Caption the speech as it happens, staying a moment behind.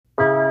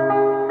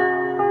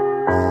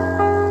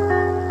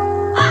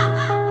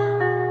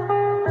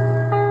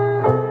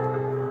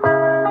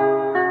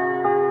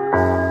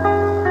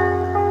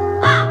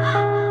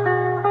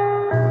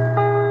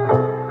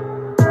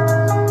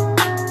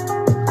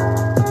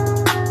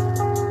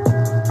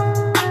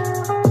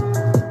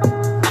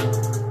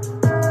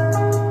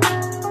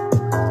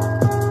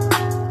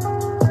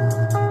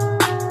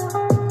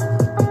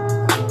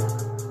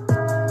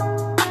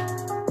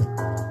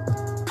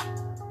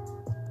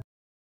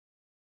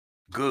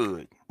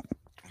Good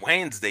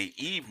Wednesday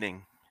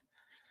evening,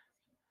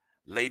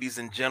 ladies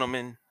and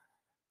gentlemen.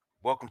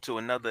 Welcome to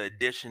another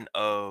edition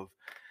of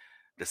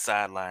the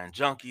Sideline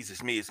Junkies.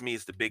 It's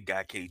the big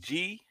guy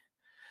KG.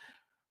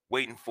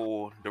 Waiting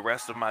for the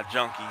rest of my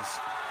junkies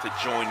to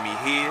join me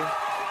here.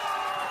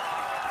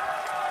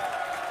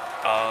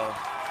 Uh,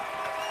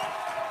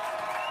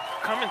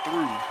 Coming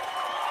through.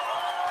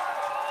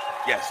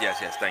 Yes.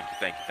 Thank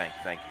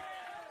you.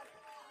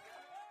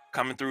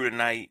 Coming through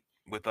tonight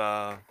with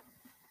a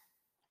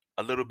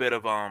little bit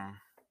of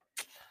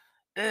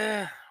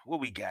what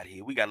we got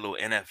here. We got a little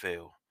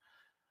NFL,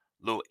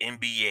 little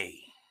NBA,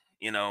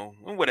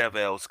 whatever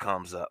else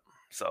comes up.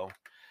 So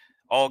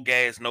all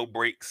gas, no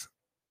brakes.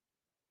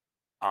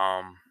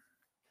 Um,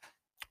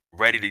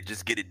 Ready to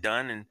just get it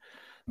done and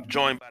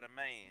joined by the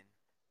man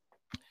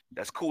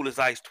that's cool as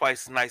ice,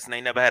 twice as nice, and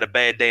ain't never had a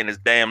bad day in his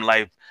damn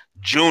life,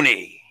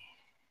 Junie.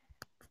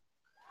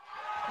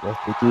 What's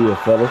the deal,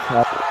 fellas?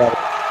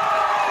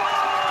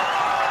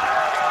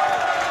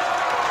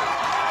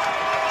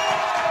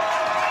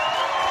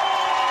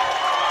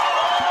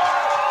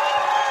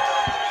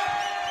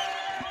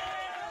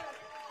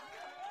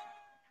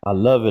 I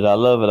love it. I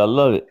love it. I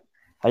love it.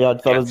 How y'all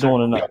fellas Yes, sir.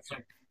 doing tonight?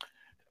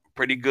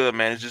 Pretty good,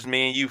 man. It's just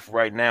me and you for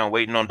right now,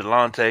 waiting on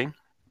Delonte.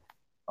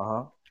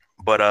 Uh-huh.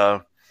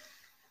 But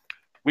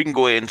we can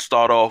go ahead and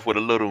start off with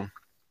a little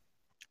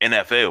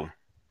NFL.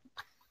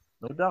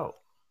 No doubt.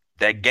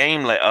 That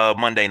game like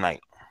Monday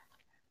night.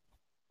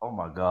 Oh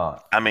my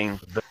God. I mean,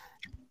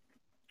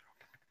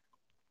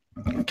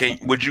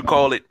 would you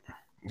call it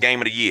game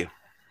of the year?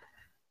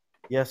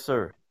 Yes,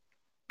 sir.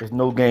 There's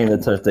no game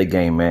that touched that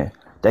game, man.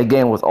 That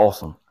game was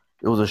awesome.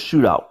 It was a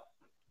shootout.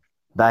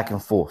 Back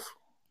and forth.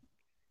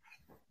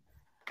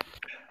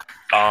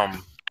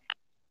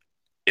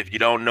 If you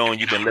don't know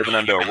and you've been living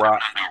under a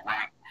rock,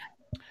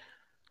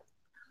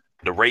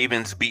 the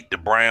Ravens beat the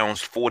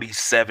Browns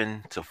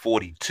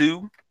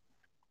 47-42.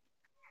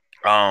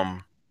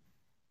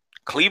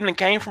 Cleveland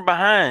came from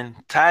behind,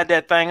 tied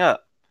that thing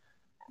up.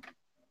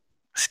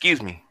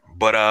 Excuse me.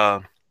 But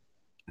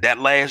that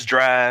last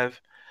drive,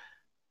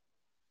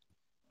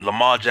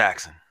 Lamar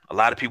Jackson. A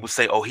lot of people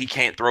say, oh, he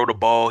can't throw the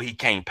ball, he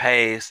can't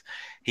pass.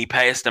 He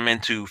passed them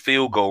into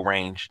field goal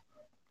range.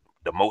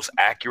 The most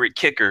accurate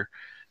kicker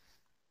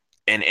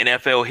in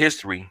NFL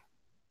history.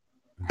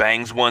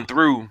 Bangs one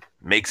through,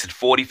 makes it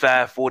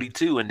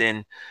 45-42, and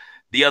then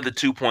the other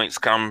 2 points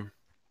come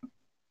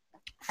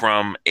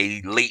from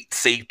a late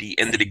safety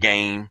end of the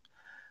game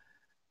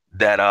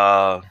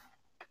that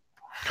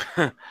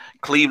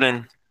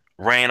Cleveland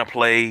ran a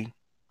play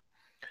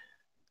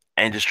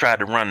and just tried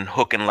to run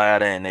hook and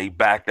ladder, and they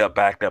backed up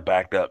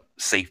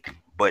safety.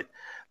 But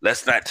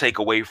let's not take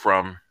away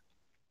from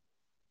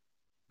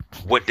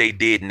what they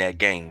did in that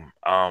game.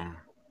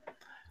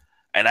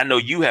 And I know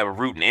you have a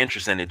rooting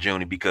interest in it,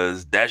 Junie,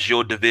 because that's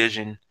your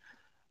division.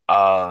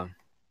 Regardless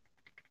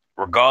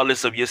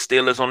of your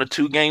Steelers on a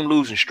 2-game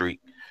losing streak,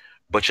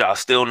 but y'all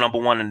still number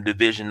one in the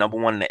division, number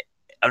two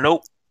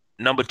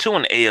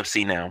in the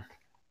AFC now.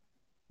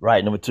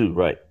 Right, number 2,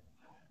 right.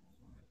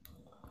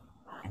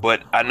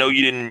 But I know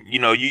you didn't, you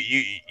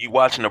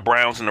watching the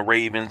Browns and the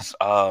Ravens.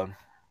 The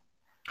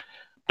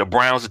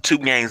Browns are 2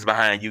 games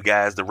behind you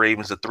guys. The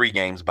Ravens are 3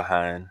 games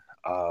behind.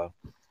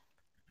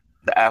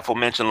 The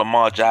aforementioned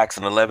Lamar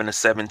Jackson,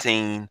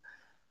 11-17,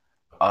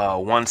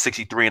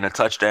 163 and a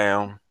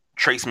touchdown.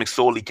 Trace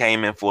McSorley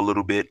came in for a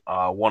little bit,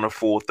 1 of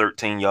 4,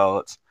 13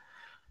 yards.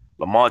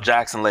 Lamar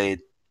Jackson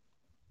led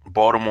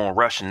Baltimore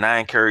rushing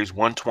 9 carries,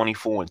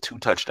 124, and 2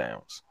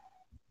 touchdowns.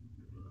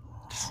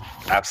 Just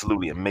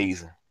absolutely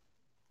amazing.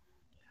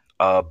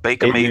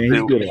 Baker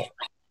Mayfield.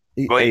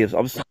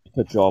 I'm sorry to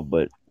cut you off,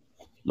 but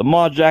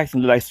Lamar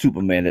Jackson looked like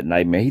Superman that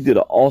night, man. He did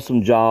an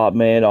awesome job,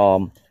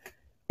 man.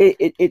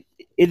 It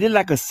did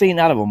like a scene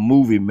out of a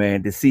movie,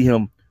 man, to see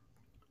him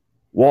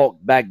walk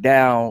back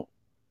down,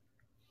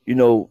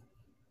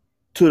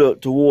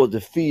 towards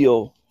the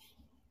field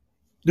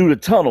through the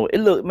tunnel. It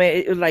looked, man,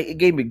 it was like it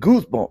gave me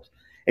goosebumps.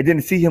 And then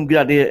to see him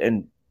get out there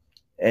and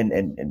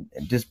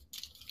just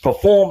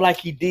perform like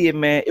he did,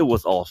 man, it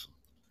was awesome.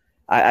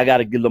 I got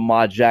to give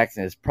Lamar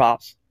Jackson his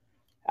props.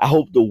 I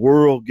hope the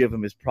world give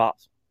him his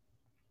props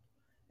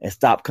and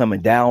stop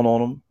coming down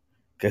on him.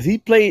 Because he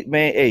played,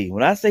 man, hey,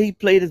 when I say he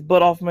played his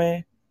butt off,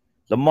 man,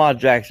 Lamar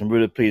Jackson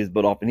really played his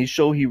butt off, and he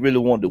showed he really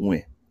wanted to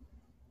win.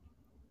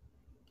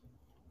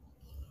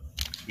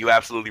 You're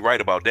absolutely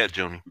right about that,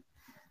 Junie.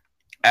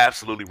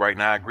 Absolutely right.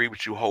 Now, I agree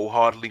with you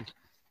wholeheartedly.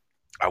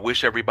 I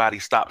wish everybody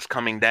stops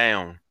coming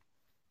down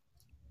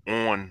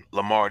on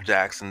Lamar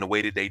Jackson the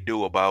way that they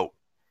do about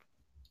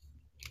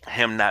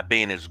him not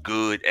being as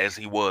good as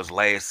he was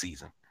last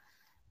season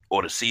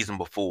or the season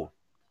before.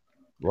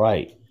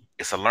 Right.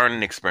 It's a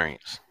learning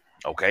experience,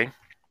 okay?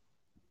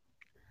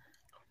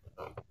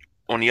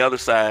 On the other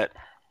side,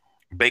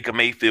 Baker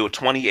Mayfield,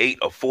 28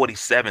 of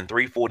 47,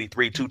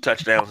 343, 2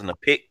 touchdowns and a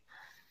pick.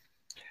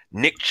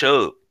 Nick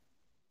Chubb,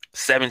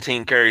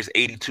 17 carries,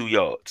 82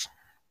 yards.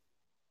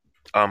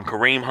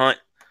 Kareem Hunt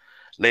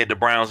led the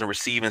Browns in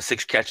receiving,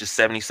 6 catches,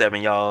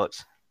 77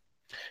 yards.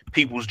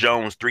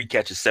 Peoples-Jones, 3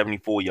 catches,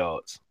 74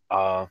 yards.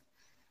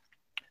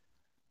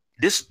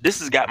 This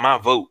has got my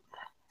vote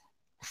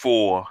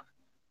for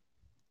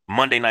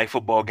Monday Night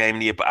Football game of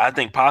the year, but I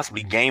think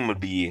possibly game of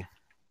the year.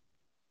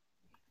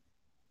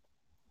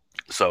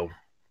 So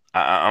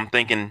I'm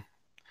thinking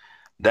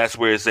that's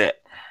where it's at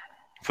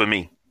for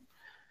me.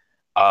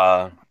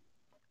 Now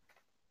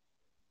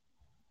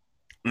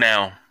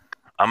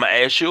I'm gonna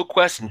ask you a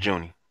question,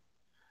 Junie,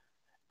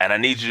 and I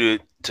need you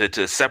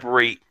to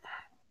separate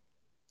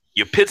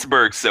your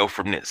Pittsburgh self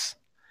from this.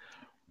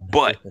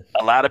 But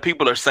a lot of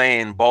people are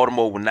saying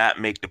Baltimore will not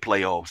make the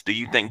playoffs. Do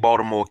you think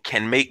Baltimore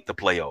can make the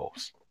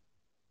playoffs?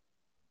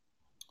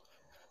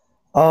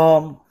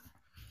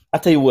 I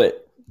tell you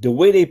what, the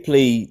way they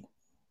played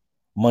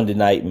Monday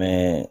night,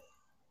 man.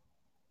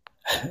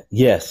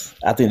 Yes,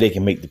 I think they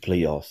can make the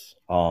playoffs.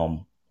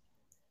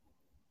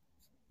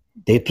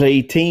 They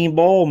played team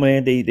ball,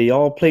 man. They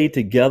all played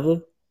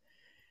together.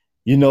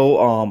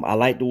 I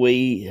like the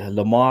way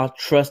Lamar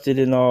trusted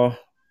in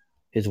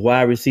his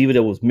wide receiver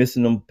that was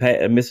missing them,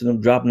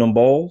 dropping them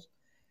balls,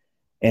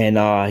 and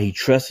he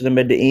trusted him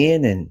at the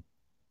end. And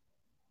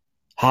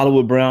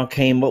Hollywood Brown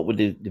came up with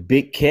the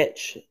big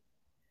catch.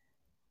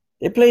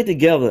 They played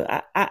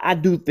together. I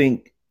do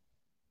think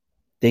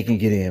they can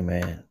get in,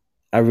 man.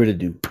 I really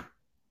do.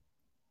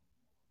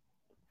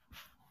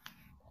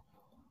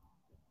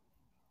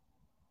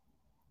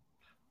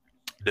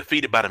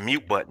 Defeated by the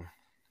mute button.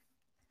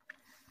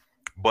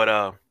 But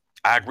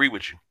I agree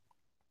with you.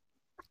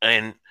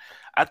 And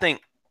I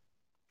think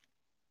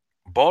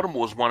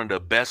Baltimore is one of the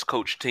best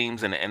coached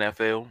teams in the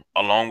NFL,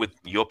 along with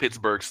your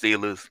Pittsburgh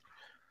Steelers.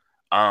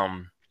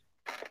 I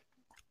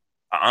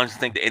honestly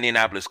think the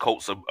Indianapolis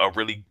Colts are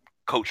really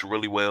coached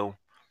really well.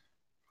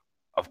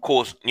 Of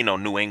course,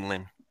 New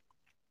England.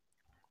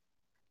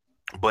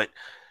 But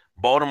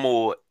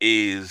Baltimore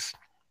is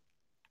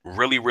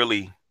really,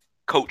 really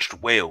coached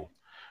well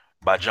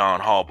by John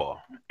Harbaugh.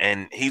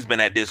 And he's been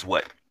at this,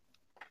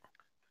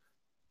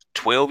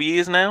 12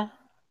 years now?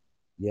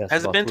 Yes.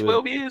 Has it been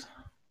 12 years?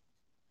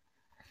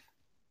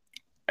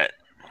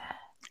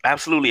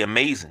 Absolutely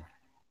amazing.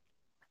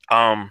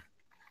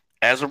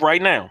 As of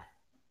right now,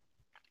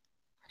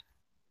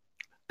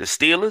 the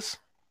Steelers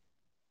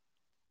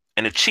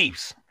and the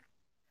Chiefs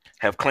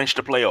have clinched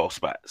the playoff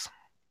spots.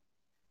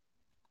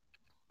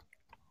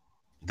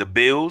 The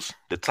Bills,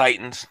 the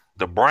Titans,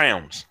 the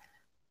Browns,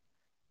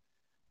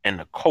 and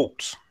the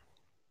Colts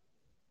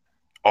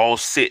all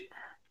sit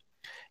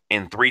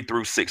in 3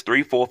 through 6,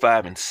 3, 4,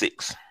 5, and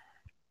 6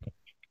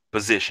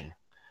 position.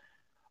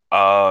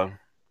 The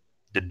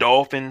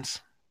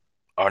Dolphins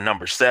are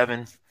number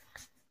 7.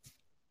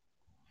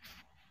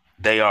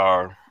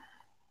 They're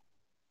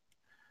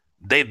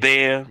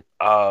there,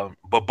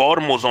 but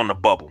Baltimore's on the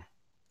bubble,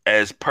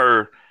 as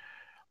per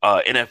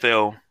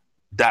NFL.com.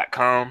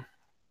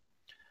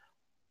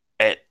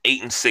 At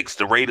 8-6,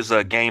 the Raiders are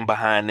a game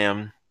behind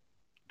them.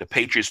 The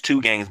Patriots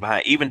 2 games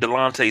behind. Even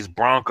Delonte's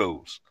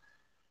Broncos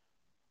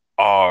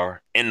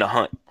are in the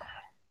hunt.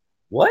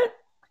 What?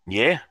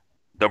 Yeah,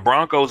 the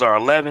Broncos are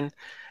 11,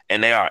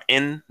 and they are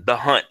in the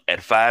hunt at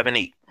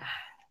 5-8.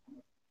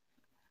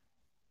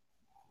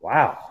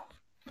 Wow.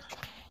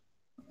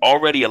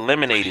 Already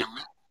eliminated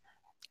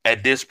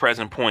at this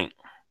present point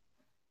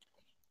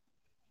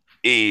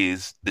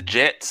is the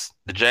Jets,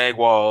 the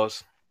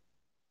Jaguars,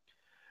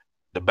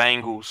 the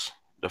Bengals,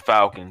 the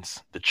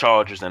Falcons, the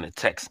Chargers, and the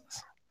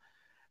Texans.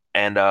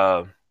 And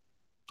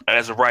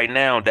as of right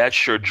now,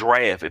 that's your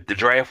draft. If the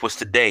draft was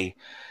today,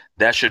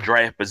 that's your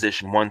draft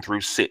position 1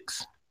 through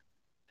 6.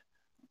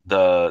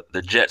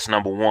 The Jets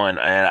number 1,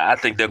 and I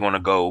think they're going to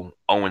go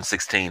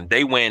 0-16.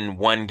 They win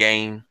 1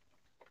 game,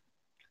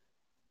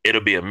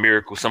 it'll be a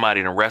miracle.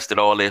 Somebody done rested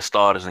all their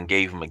starters and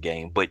gave them a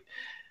game. But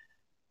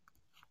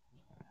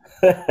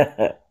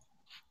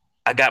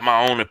I got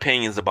my own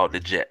opinions about the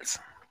Jets.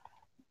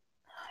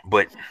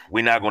 But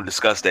we're not going to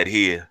discuss that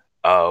here.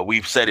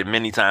 We've said it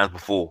many times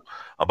before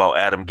about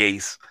Adam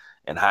Gase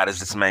and how does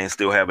this man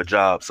still have a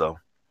job. So,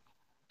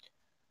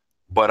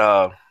 but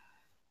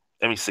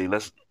let me see.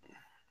 Let's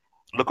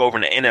look over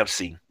in the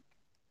NFC.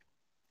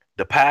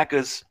 The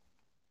Packers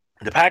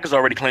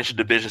already clinched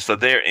the division, so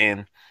they're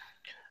in.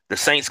 The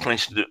Saints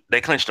clinched the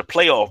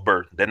playoff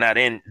berth. They're not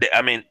in. They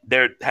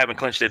haven't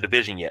clinched their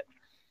division yet.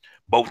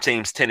 Both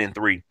teams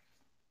 10-3.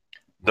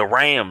 The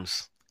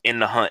Rams in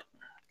the hunt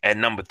at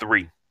number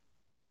 3.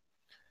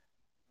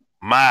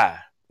 My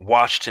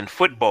Washington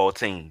football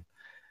team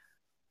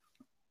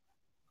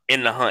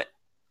in the hunt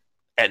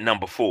at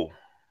number 4.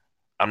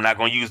 I'm not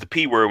going to use the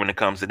P word when it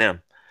comes to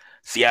them.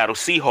 Seattle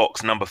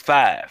Seahawks, number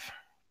 5.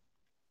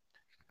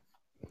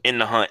 In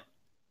the hunt.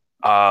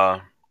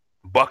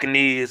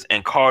 Buccaneers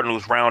and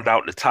Cardinals round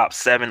out the top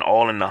 7,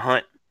 all in the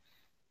hunt.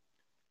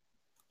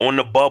 On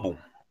the bubble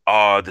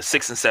are the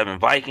 6-7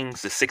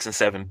 Vikings, the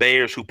 6-7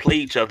 Bears, who play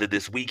each other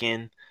this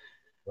weekend.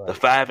 Right. The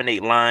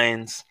 5-8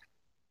 Lions,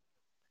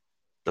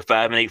 the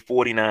 5-8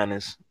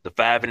 49ers, the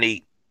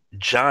 5-8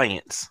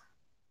 Giants,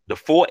 the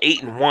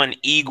 4-8-1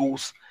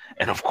 Eagles,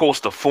 and of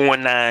course the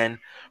 4-9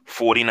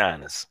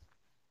 49ers.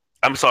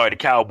 I'm sorry, the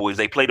Cowboys.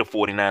 They play the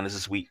 49ers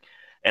this week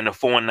and the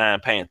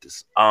 4-9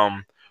 Panthers.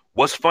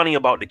 What's funny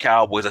about the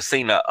Cowboys? I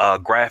seen a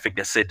graphic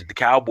that said that the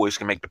Cowboys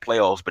can make the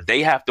playoffs, but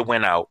they have to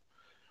win out.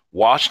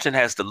 Washington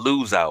has to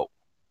lose out,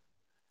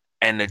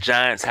 and the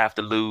Giants have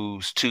to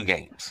lose 2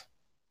 games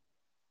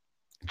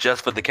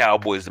just for the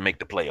Cowboys to make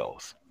the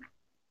playoffs.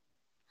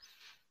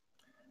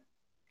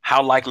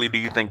 How likely do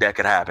you think that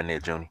could happen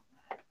there, Junie?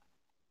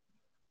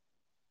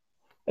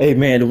 Hey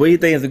man, the way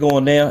things are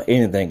going now,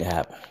 anything can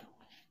happen.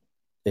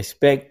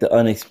 Expect the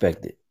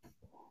unexpected.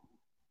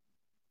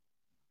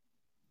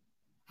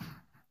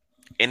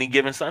 Any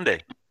given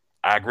Sunday.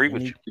 I agree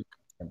with you.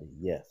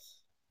 Yes.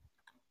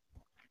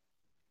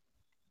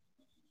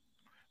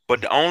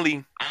 But the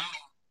only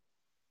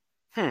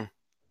the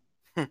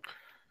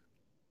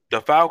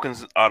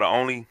Falcons are the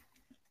only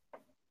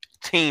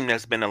team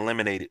that's been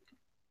eliminated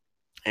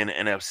in the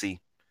NFC.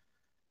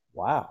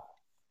 Wow.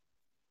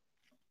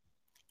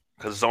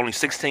 Because it's only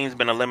 6 teams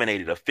been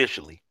eliminated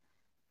officially.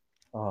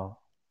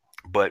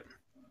 But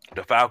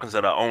the Falcons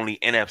are the only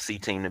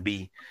NFC team to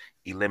be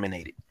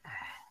eliminated.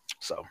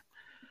 So,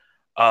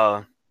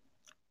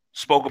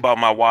 spoke about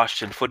my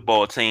Washington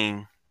football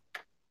team a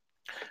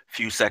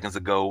few seconds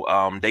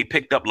ago. They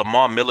picked up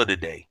Lamar Miller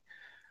today,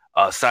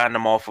 signed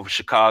him off of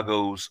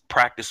Chicago's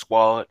practice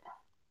squad.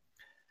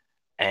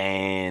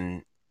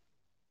 And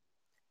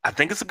I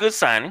think it's a good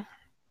signing.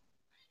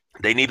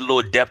 They need a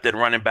little depth at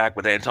running back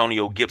with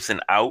Antonio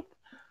Gibson out.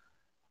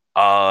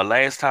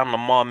 Last time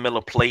Lamar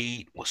Miller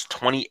played was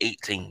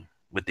 2018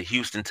 with the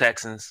Houston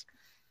Texans.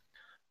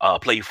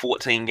 Played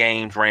 14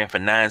 games, ran for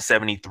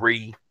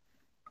 973,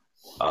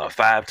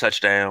 5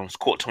 touchdowns,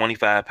 caught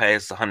 25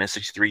 passes,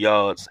 163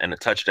 yards, and a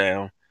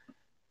touchdown.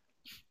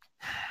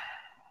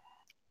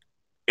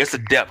 It's a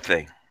depth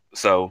thing.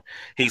 So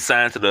he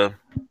signed to the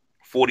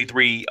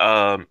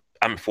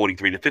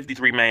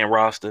 53-man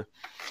roster.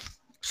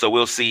 So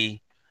we'll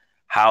see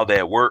how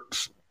that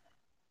works.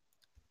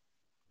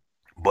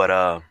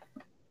 But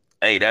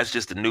hey, that's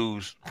just the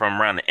news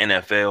from around the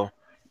NFL.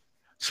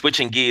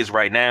 Switching gears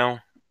right now,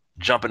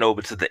 jumping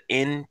over to the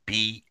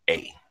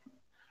NBA,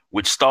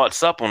 which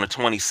starts up on the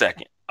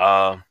 22nd.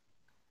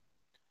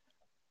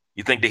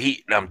 You think the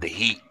Heat?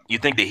 You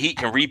think the Heat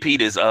can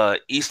repeat as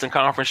Eastern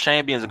Conference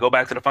champions and go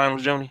back to the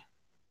finals, Joni?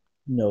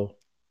 No.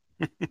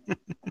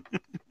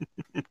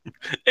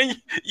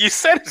 And you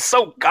said it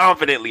so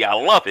confidently. I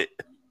love it.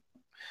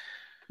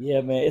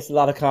 Yeah, man, it's a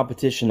lot of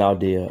competition out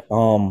there.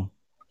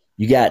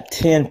 You got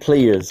 10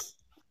 players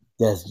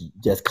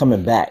that's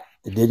coming back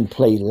that didn't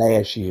play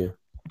last year.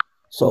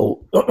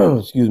 So,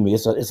 excuse me,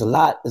 it's a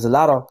lot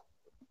of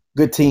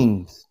good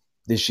teams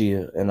this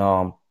year. And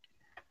for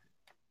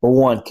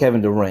one,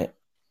 Kevin Durant.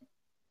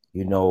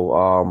 You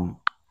know,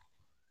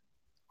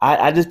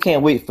 I just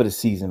can't wait for the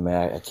season,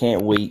 man. I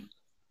can't wait.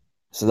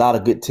 It's a lot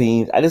of good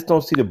teams. I just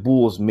don't see the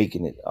Bulls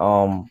making it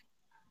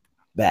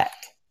back.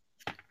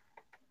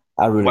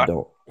 I really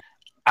don't.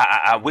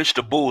 I wish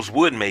the Bulls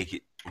would make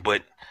it,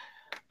 but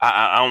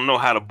I don't know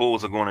how the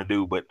Bulls are going to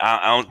do. But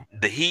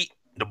the Heat,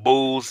 the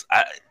Bulls,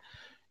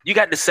 you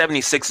got the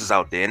 76ers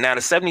out there. Now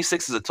the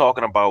 76ers are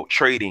talking about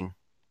trading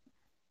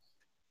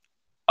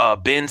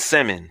Ben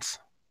Simmons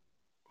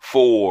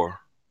for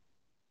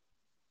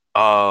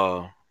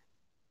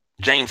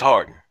James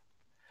Harden.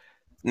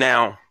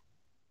 Now,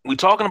 we're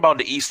talking about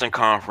the Eastern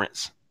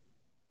Conference.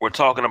 We're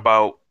talking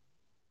about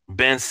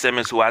Ben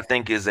Simmons, who I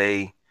think is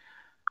a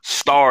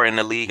star in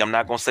the league. I'm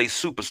not going to say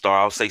superstar.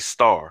 I'll say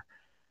star.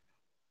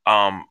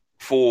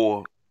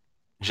 For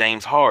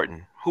James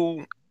Harden,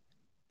 who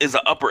is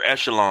an upper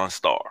echelon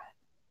star.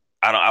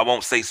 I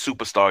won't say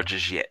superstar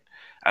just yet.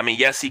 I mean,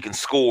 yes, he can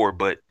score,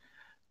 but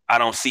I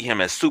don't see him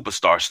as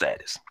superstar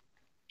status.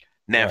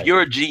 Now, If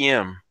you're a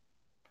GM,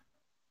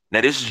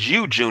 now this is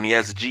you, Junie,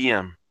 as a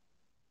GM.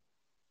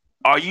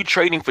 Are you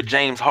trading for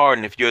James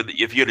Harden if you're the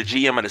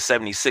GM of the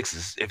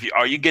 76ers?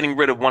 Are you getting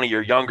rid of one of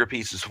your younger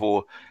pieces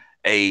for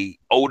a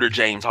older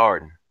James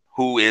Harden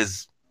who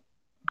is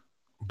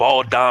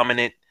ball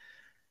dominant,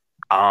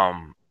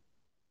 kind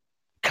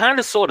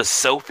of sort of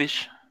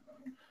selfish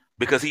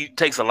because he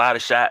takes a lot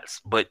of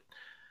shots, but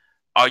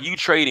are you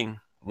trading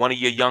one of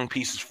your young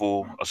pieces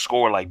for a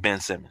scorer like Ben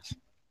Simmons?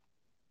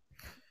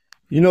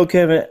 You know,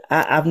 Kevin,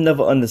 I've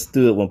never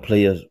understood when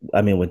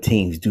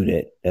teams do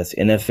that. That's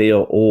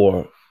NFL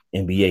or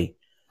NBA.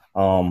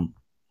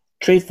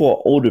 Trade for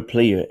an older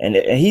player, and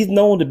he's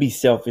known to be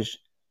selfish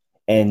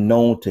and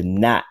known to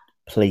not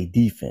play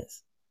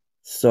defense.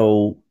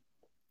 So,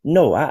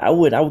 no, I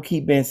would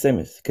keep Ben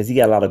Simmons because he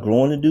got a lot of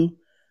growing to do,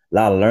 a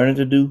lot of learning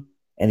to do,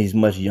 and he's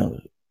much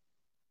younger.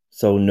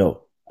 So,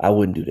 no, I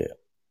wouldn't do that.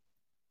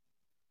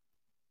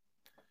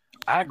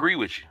 I agree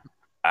with you.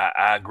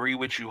 I agree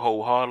with you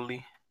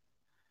wholeheartedly.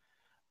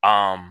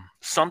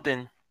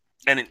 Scottie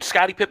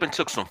Pippen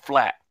took some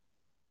flack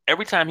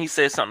every time he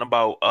said something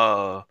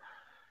about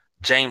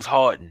James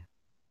Harden.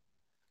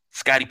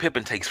 Scottie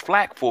Pippen takes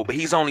flack for it, but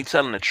he's only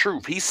telling the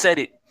truth. He said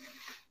it,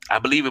 I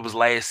believe it was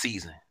last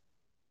season,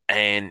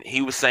 and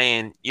he was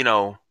saying,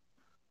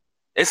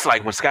 It's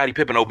like when Scottie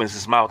Pippen opens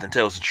his mouth and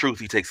tells the truth,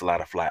 he takes a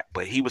lot of flack.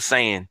 But he was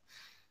saying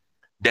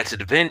that to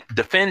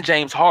defend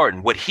James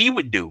Harden, what he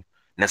would do.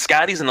 Now,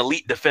 Scotty's an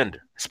elite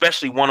defender,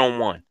 especially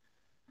one-on-one.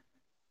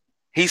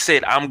 He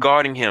said, I'm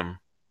guarding him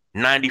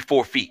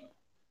 94 feet.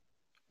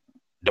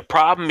 The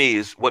problem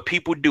is what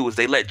people do is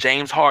they let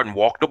James Harden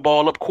walk the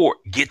ball up court,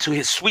 get to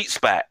his sweet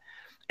spot,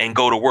 and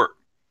go to work.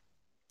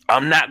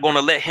 I'm not going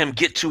to let him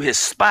get to his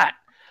spot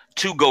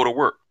to go to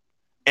work.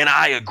 And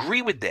I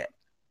agree with that.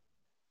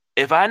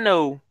 If I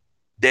know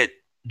that,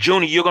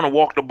 Junior, you're going to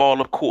walk the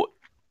ball up court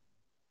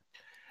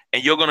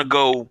and you're going to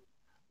go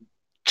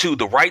to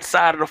the right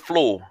side of the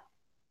floor,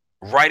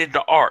 right at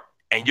the arc,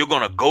 and you're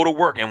going to go to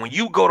work. And when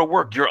you go to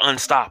work, you're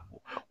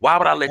unstoppable. Why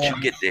would I let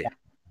you get there?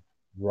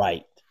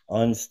 Right.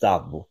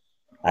 Unstoppable.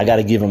 I got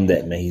to give him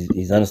that, man.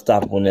 He's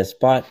unstoppable in that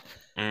spot.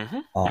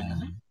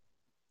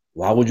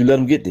 Why would you let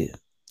him get there?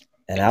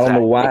 And exactly. I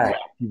don't know why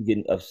people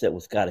getting upset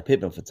with Scottie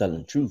Pippen for telling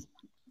the truth.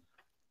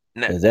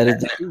 Because that is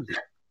the truth.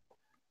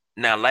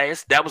 Now,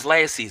 that was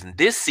last season.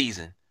 This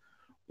season,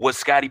 what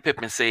Scottie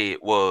Pippen said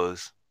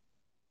was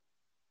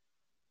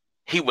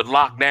he would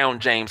lock down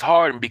James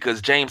Harden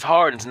because James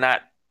Harden's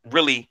not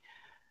really,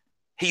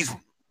 he's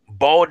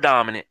ball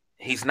dominant.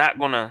 He's not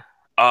going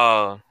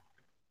to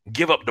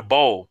give up the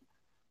ball.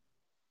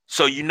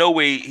 So you know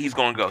where he's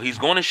going to go. He's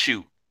going to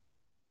shoot.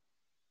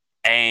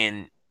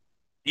 And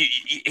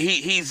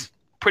he's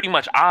pretty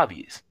much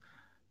obvious.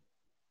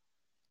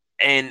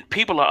 And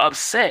people are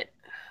upset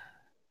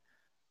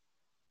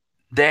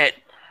that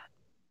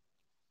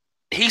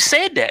he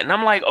said that. And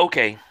I'm like,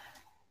 okay,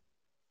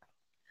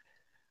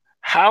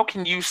 how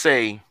can you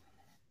say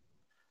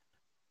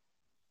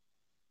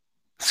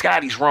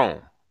Scotty's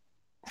wrong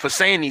for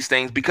saying these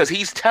things? Because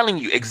he's telling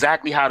you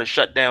exactly how to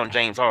shut down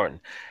James Harden.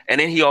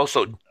 And then he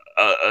also,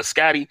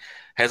 Scotty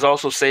has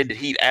also said that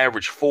he'd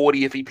average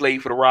 40 if he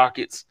played for the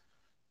Rockets.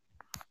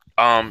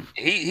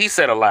 He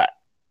said a lot.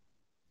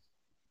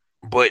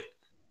 But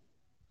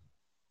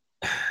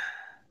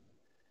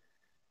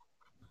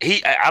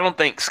I don't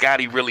think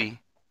Scotty really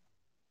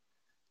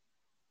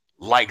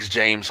likes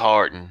James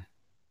Harden.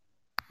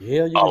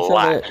 Yeah, you can a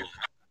lot.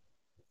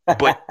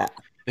 But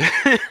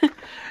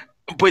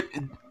but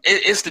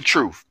it's the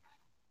truth.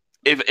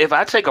 If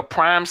I take a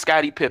prime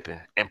Scottie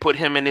Pippen and put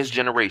him in this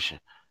generation,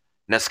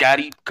 now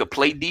Scotty could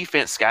play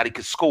defense, Scotty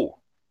could score.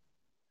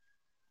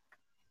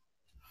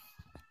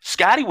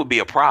 Scotty would be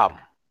a problem.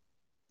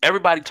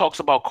 Everybody talks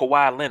about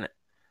Kawhi Leonard,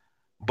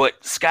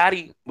 but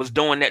Scotty was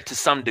doing that to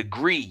some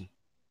degree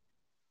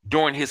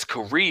during his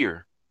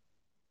career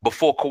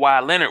before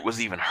Kawhi Leonard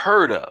was even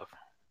heard of.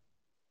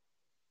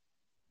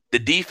 The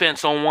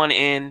defense on one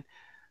end,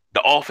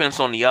 the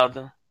offense on the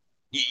other.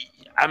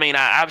 I mean,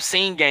 I've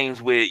seen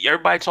games where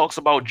everybody talks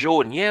about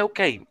Jordan. Yeah,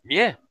 okay,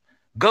 yeah,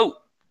 GOAT.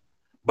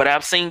 But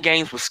I've seen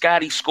games where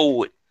Scotty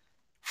scored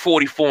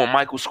 44 and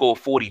Michael scored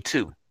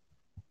 42.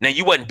 Now,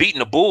 you wasn't beating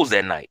the Bulls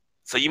that night,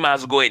 so you might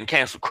as well go ahead and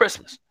cancel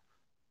Christmas.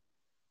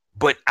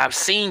 But I've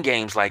seen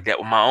games like that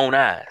with my own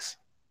eyes.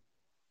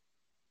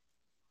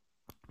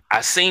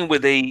 I've seen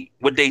what they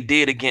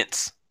did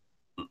against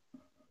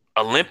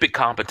Olympic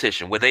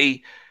competition, where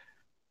they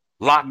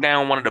locked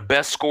down one of the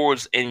best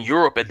scorers in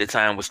Europe at the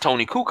time was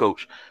Tony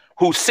Kukoc,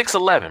 who's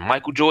 6'11",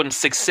 Michael Jordan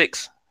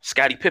 6'6",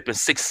 Scottie Pippen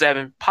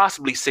 6'7",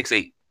 possibly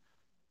 6'8".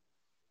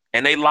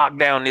 And they locked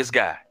down this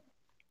guy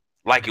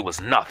like it was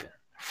nothing.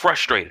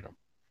 Frustrated him.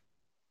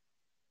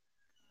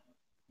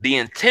 The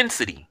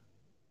intensity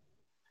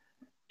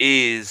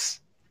is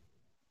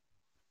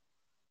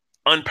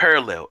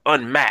unparalleled,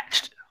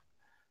 unmatched.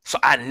 So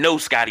I know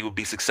Scotty would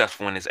be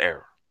successful in this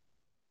era.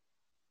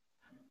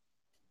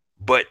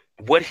 But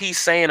what he's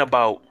saying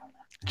about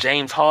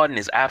James Harden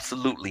is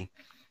absolutely,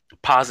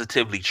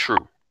 positively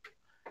true.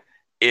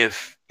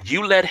 If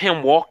you let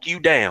him walk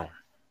you down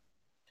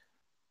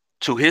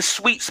to his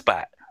sweet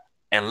spot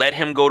and let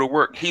him go to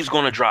work, he's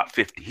going to drop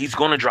 50. He's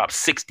going to drop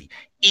 60.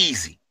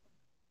 Easy.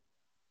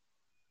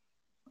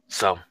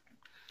 So,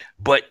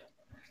 but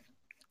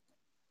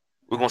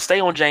we're going to stay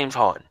on James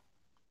Harden.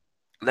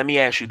 Let me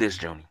ask you this,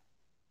 Joni.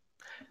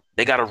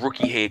 They got a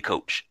rookie head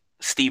coach,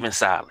 Stephen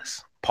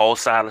Silas, Paul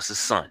Silas'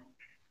 son.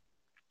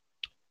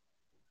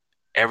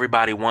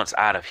 Everybody wants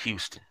out of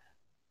Houston.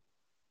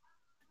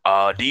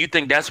 Do you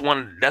think that's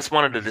one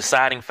of the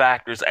deciding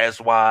factors as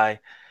why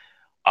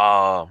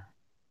Harden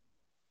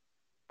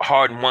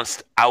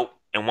wants out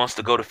and wants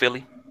to go to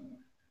Philly?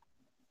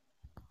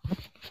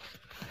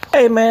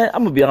 Hey man,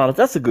 I'm gonna be honest.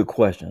 That's a good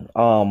question.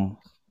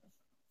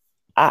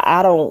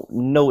 I don't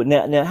know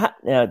now.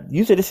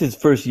 You said this is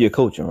his first year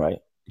coaching, right?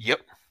 Yep.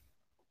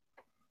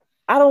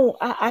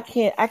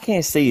 I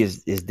can't say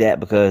is that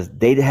because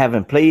they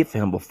haven't played for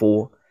him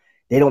before.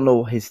 They don't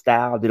know his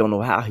style. They don't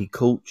know how he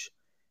coach.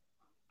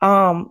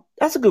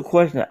 That's a good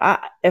question.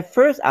 At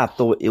first I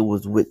thought he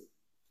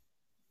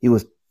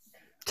was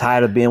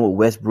tired of being with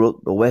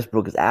Westbrook, but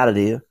Westbrook is out of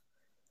there.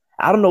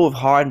 I don't know if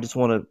Harden just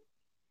want to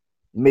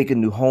make a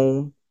new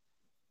home,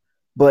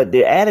 but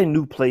they're adding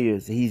new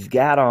players. He's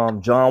got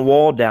John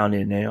Wall down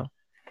there now.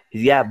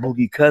 He's got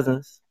Boogie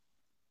Cousins.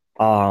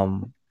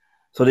 So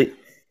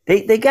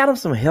They got him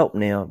some help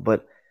now,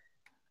 but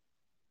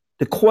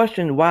the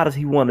question, why does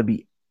he want to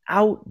be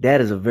out?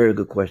 That is a very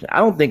good question. I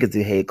don't think it's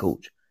the head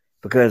coach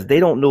because they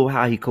don't know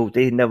how he coached.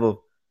 They never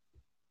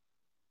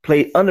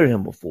played under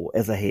him before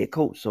as a head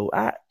coach. So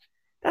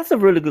that's a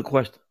really good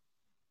question.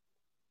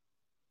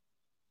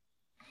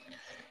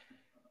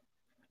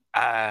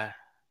 I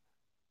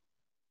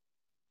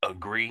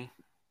agree.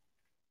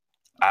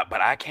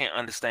 But I can't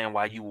understand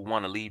why you would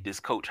want to leave this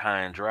coach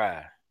high and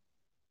dry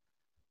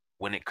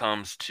when it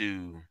comes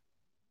to,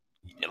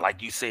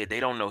 like you said, they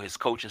don't know his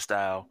coaching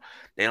style.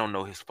 They don't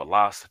know his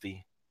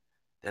philosophy.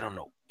 They don't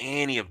know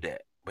any of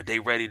that. But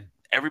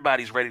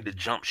everybody's ready to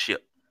jump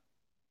ship.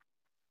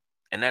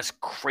 And that's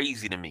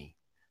crazy to me.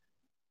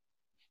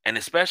 And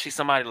especially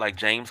somebody like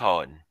James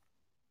Harden,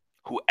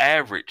 who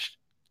averaged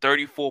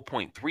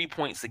 34.3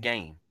 points a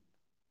game.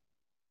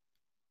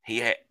 He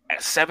had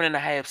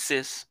 7.5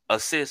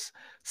 assists,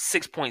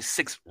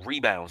 6.6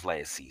 rebounds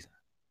last season.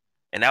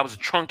 And that was a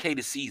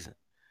truncated season.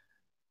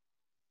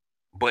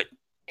 But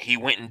he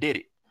went and did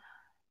it.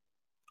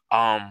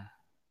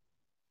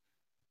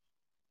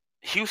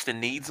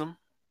 Houston needs him,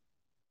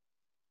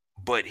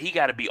 but he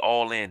got to be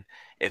all in.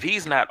 If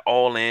he's not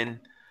all in,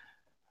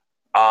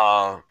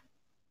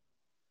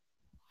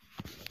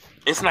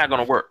 it's not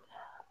going to work.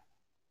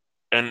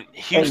 And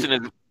Houston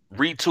is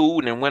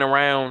retooled and went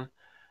around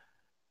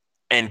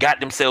and got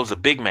themselves a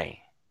big man.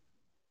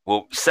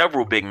 Well,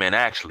 several big men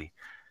actually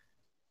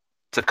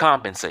to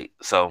compensate.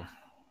 So,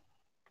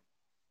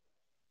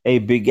 a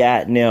big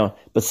guy. Now,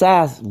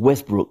 besides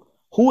Westbrook,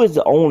 who is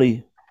the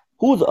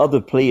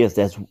other players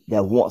that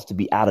wants to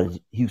be out of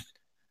Houston?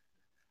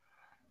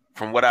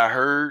 from what I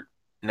heard,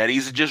 now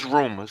these are just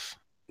rumors.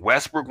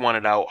 Westbrook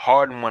wanted out,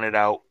 Harden wanted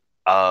out.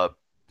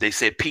 They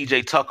said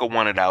PJ Tucker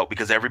wanted out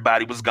because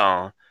everybody was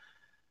gone.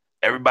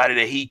 Everybody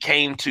that he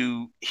came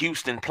to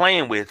Houston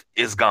playing with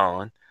is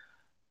gone.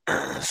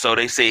 So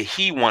they say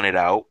he wanted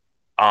out.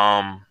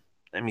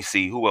 Let me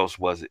see, who else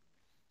was it?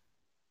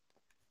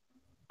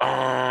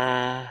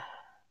 I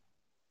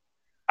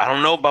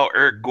don't know about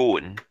Eric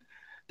Gordon.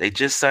 They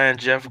just signed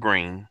Jeff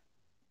Green.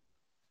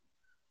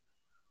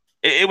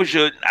 It was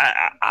your.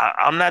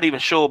 I'm not even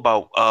sure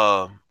about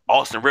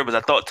Austin Rivers.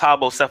 I thought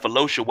Thabo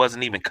Cephalosha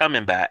wasn't even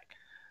coming back,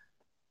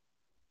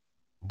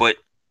 but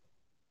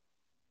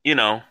you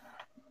know,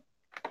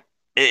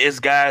 it's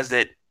guys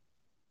that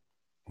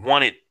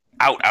wanted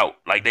out.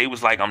 Like they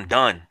was like, I'm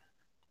done.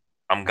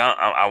 I'm gone.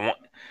 I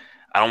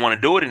don't want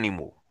to do it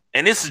anymore.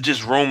 And this is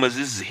just rumors.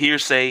 This is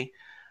hearsay.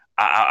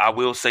 I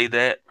will say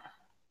that,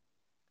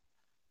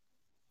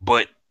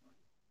 but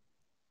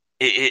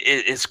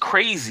it's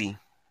crazy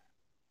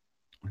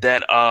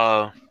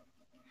that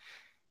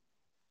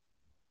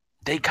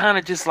they kind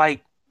of just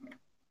like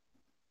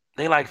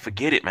they like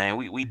forget it, man.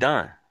 We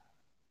done.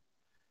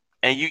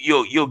 And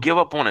you'll give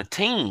up on a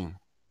team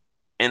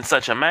in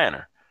such a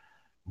manner.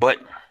 But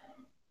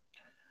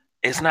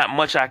it's not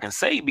much I can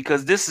say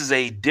because this is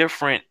a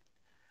different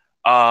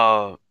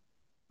era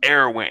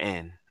we're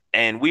in.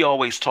 And we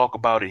always talk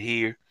about it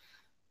here.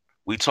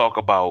 We talk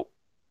about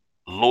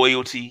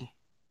loyalty.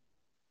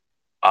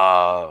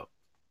 But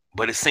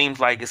it seems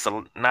like it's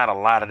not a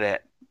lot of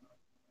that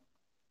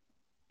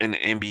in the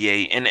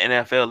NBA, in the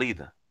NFL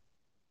either.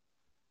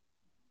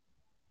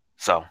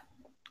 So,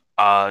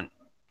 and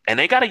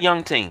they got a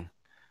young team.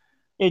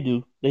 They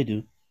do. They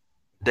do.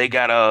 They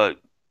got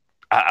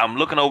I'm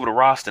looking over the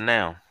roster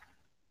now,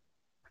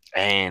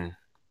 and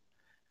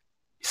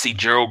see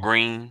Gerald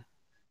Green.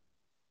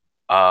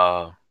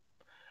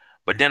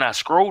 But then I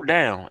scrolled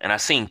down and I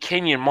seen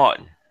Kenyon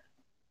Martin.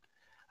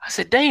 I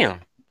said, "Damn,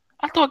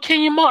 I thought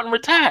Kenyon Martin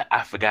retired."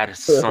 I forgot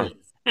his son.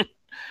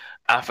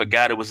 I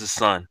forgot it was his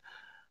son.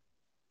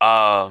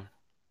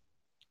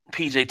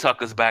 PJ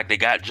Tucker's back. They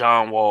got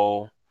John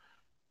Wall,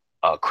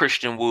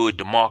 Christian Wood,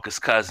 DeMarcus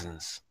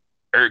Cousins.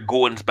 Eric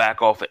Gordon's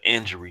back off of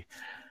injury.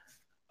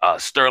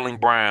 Sterling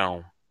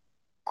Brown,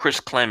 Chris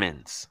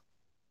Clemens,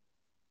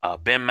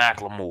 Ben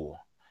McLemore.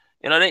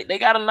 You know, they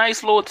got a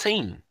nice little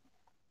team.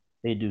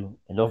 They do.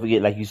 And don't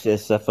forget, like you said,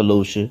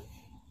 Cephalosha.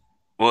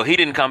 Well, he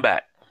didn't come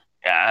back.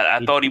 I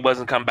thought he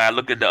wasn't coming back. I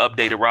looked at the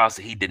updated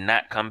roster. He did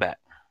not come back.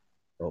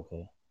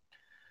 Okay.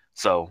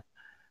 So,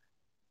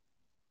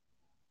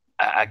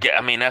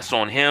 I mean, that's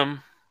on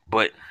him.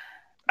 But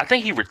I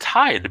think he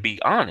retired, to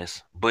be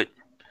honest. But,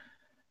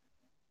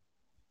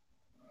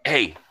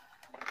 hey,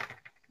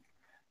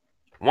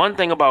 one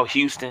thing about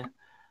Houston,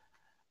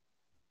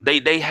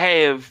 they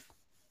have,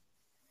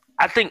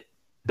 I think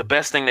the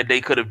best thing that they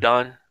could have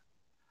done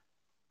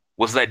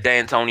was let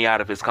D'Antoni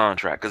out of his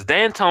contract. Because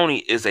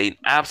D'Antoni is an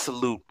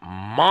absolute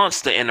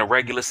monster in the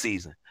regular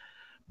season.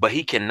 But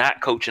he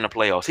cannot coach in the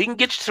playoffs. He can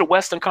get you to the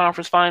Western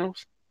Conference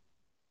Finals,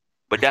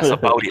 but that's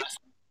about it.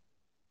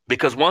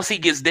 Because once he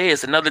gets there,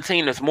 it's another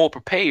team that's more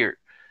prepared.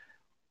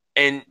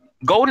 And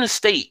Golden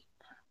State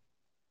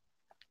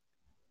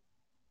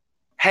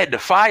had the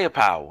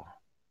firepower,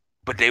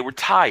 but they were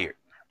tired.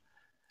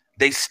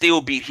 They still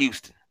beat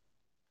Houston.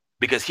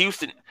 Because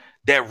Houston,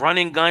 that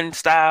running gun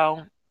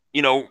style,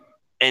 you know,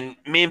 and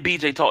me and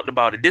BJ talked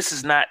about it. This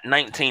is not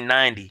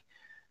 1990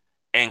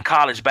 and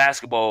college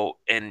basketball,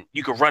 and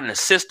you could run the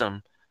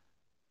system,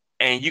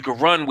 and you could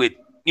run with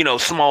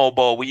small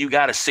ball where you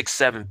got a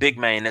 6'7" big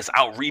man that's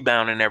out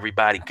rebounding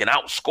everybody, can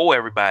outscore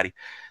everybody.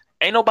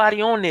 Ain't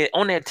nobody on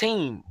that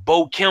team,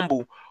 Bo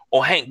Kimball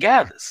or Hank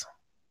Gathers.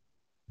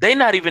 They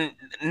not even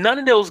none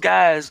of those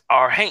guys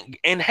are Hank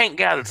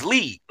Gathers'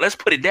 league. Let's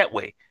put it that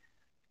way.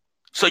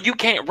 So you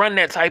can't run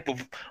that type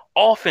of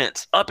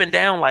offense up and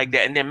down like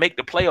that and then make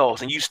the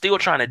playoffs and you still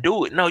trying to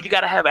do it. No, you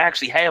got to have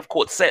actually half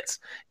court sets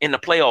in the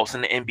playoffs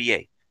in the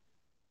NBA.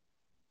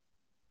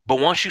 But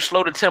once you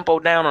slow the tempo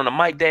down on a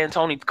Mike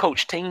D'Antoni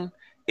coach team,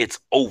 it's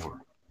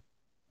over.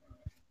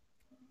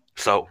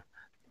 So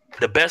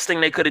the best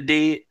thing they could have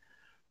did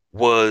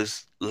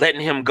was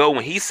letting him go.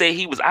 When he said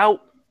he was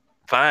out,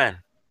 fine,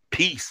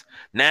 peace.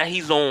 Now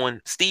he's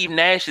on Steve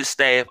Nash's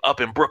staff up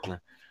in Brooklyn.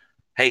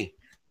 Hey,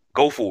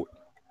 go for it.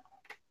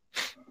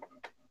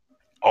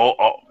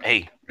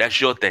 Hey, that's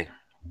your thing.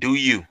 Do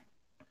you.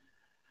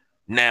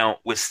 Now,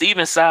 with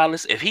Steven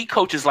Silas, if he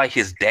coaches like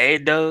his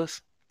dad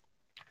does,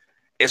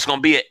 it's going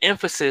to be an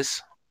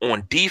emphasis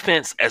on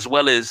defense as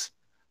well as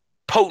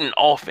potent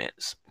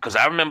offense. Because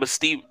I remember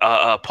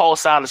Paul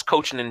Silas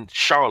coaching in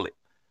Charlotte,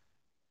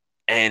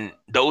 and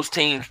those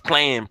teams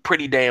playing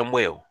pretty damn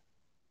well.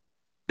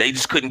 They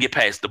just couldn't get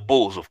past the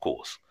Bulls, of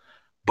course.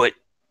 But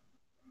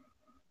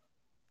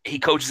he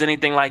coaches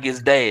anything like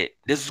his dad,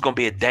 this is going to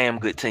be a damn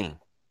good team.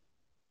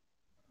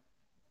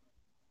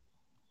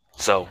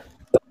 So,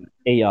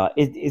 hey,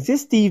 is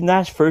this Steve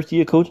Nash first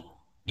year coach?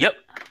 Yep.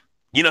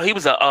 He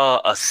was a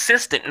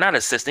not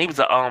assistant. He was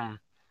a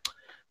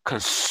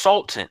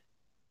consultant.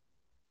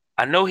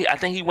 I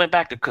think he went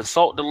back to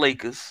consult the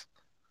Lakers.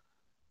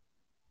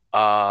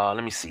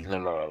 Let me see.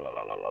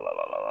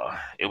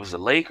 It was the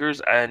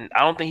Lakers, and I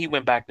don't think he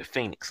went back to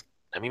Phoenix.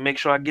 Let me make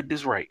sure I get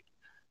this right.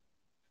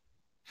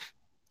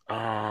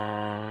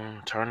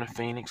 Turn to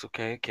Phoenix.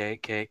 Okay.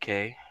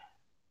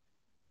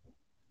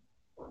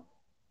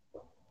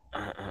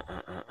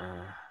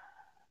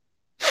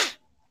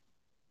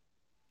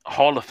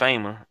 Hall of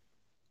Famer.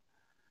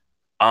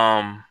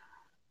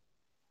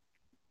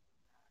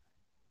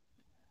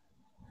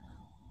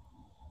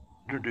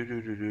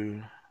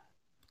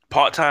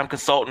 Part-time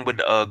consultant with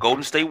the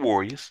Golden State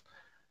Warriors.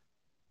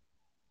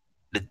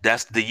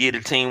 That's the year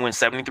the team went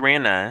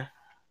 73-9.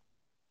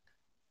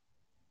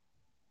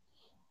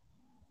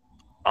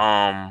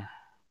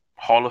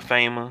 Hall of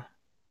Famer.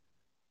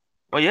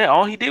 Well, yeah,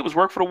 all he did was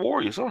work for the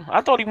Warriors. Huh?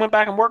 I thought he went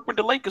back and worked with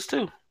the Lakers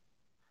too.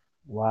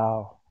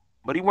 Wow.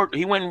 But he went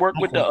and worked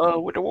with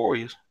the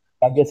Warriors.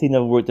 I guess he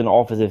never worked in the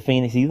office at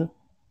Phoenix either.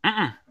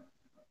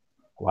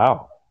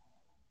 Wow.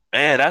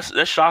 Yeah, that's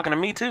shocking to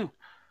me too.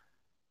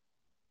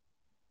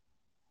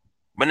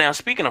 But now,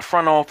 speaking of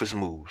front office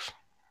moves,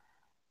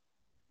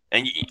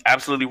 and you're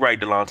absolutely right,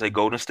 Delonte,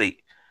 Golden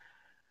State.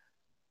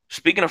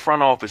 Speaking of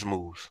front office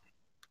moves,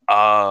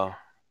 Giannis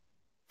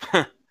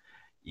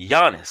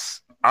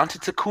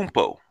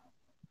Antetokounmpo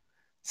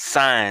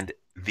signed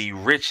the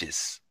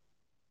richest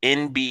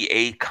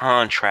NBA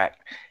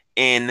contract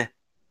in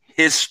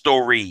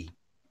history.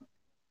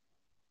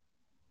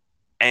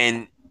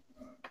 And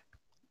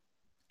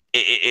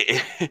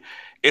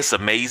it's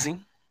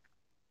amazing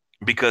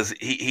because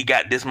he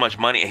got this much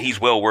money and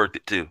he's well worth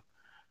it too.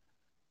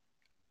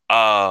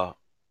 4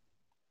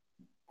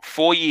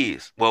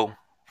 years. Well,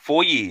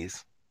 4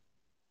 years.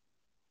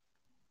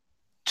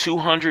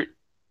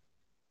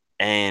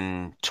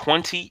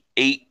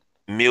 $228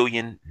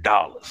 million.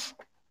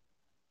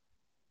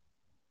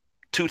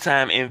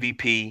 Two-time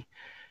MVP.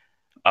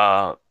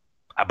 I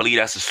believe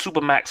that's a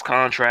Supermax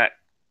contract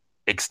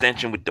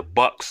extension with the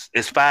Bucks.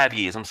 It's 5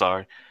 years. I'm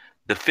sorry.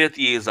 The 5th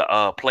year is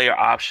a player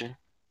option.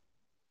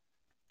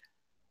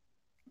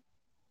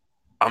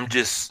 I'm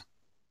just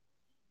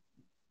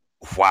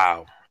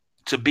wow.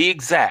 To be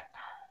exact,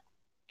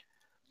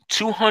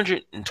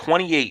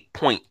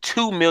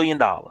 $228.2 million.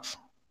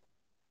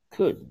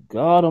 Good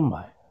God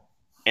Almighty.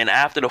 And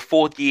after the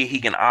 4th year,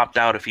 he can opt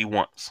out if he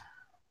wants.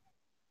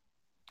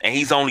 And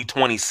he's only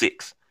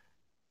 26.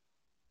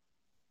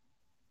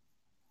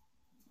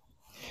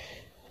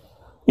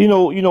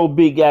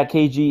 Big guy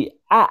KG,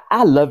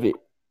 I love it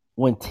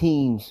when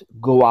teams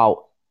go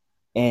out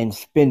and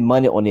spend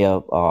money on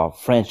their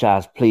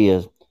franchise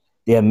players,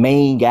 their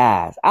main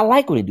guys. I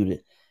like when they do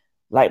this.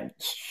 Like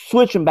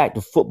switching back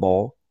to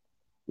football,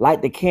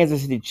 like the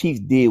Kansas City Chiefs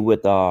did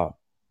with Lord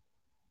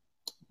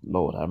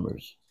have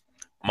mercy.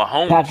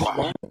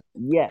 Mahomes.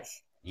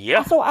 Yes.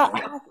 Yeah. So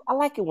I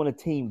like it when a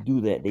team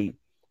do that. They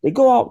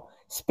go out,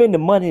 spend the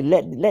money,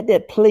 let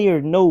that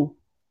player know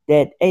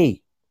that,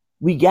 hey,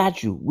 we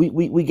got you.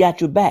 We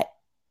got your back.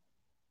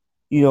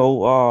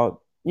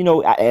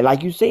 And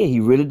like you said,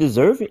 he really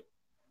deserved it.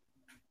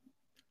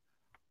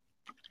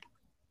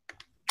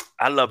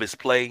 I love his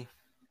play.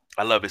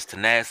 I love his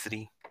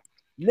tenacity.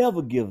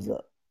 Never gives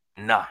up.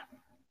 Nah.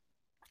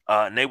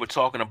 And they were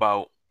talking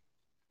about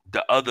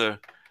the other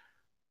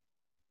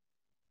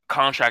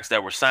contracts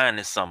that were signed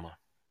this summer.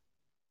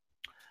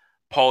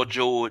 Paul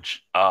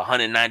George,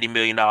 $190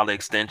 million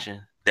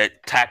extension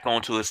that tacked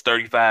onto his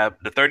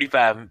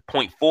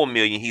 35.4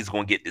 million he's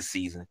going to get this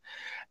season.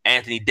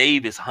 Anthony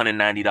Davis,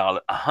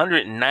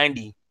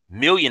 $190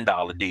 million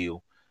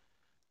deal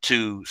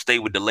to stay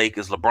with the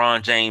Lakers.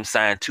 LeBron James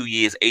signed 2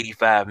 years,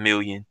 $85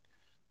 million.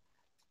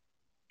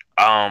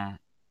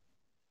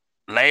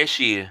 Last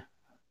year,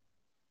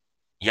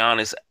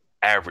 Giannis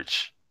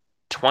averaged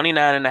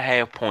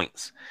 29.5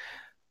 points,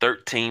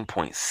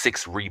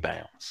 13.6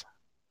 rebounds.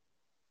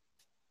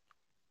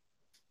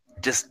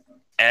 Just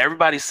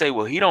everybody say,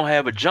 well, he don't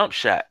have a jump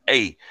shot.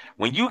 Hey,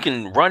 when you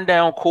can run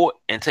down court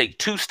and take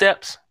 2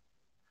 steps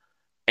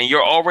and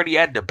you're already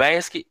at the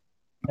basket,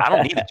 I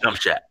don't need a jump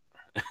shot.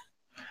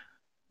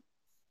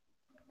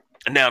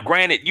 Now,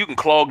 granted, you can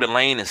clog the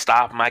lane and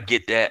stop him. I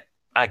get that.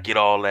 I get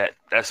all that.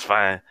 That's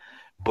fine.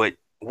 But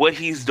what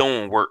he's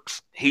doing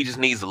works. He just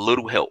needs a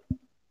little help.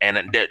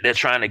 And they're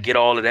trying to get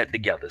all of that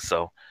together.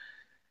 So,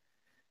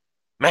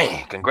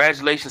 man,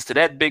 congratulations to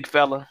that big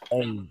fella.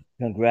 Hey,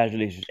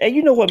 congratulations. And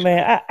you know what,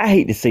 man? I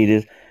hate to say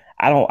this.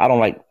 I don't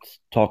like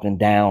talking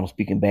down,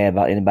 speaking bad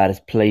about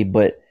anybody's play,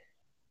 but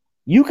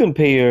you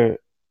compare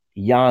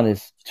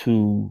Giannis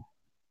to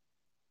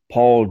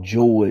Paul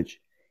George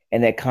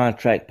and that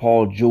contract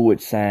Paul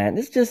George signed.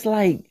 It's just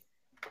like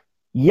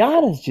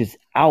Giannis just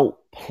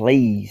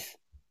outplays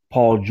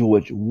Paul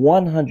George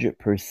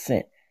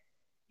 100%.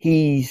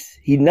 He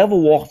never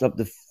walks up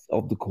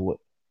the court.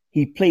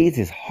 He plays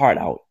his heart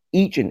out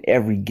each and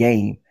every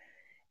game.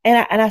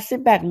 And I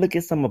sit back and look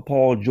at some of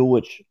Paul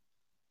George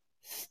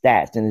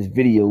stats in his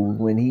videos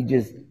when he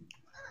just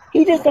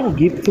don't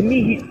give, to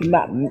me, he's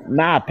not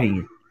my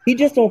opinion. He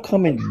just don't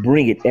come and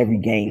bring it every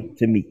game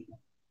to me.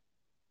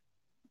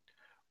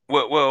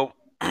 Well,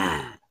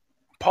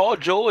 Paul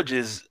George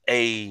is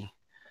a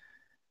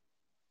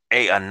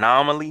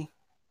anomaly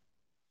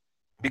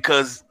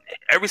because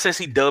ever since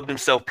he dubbed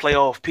himself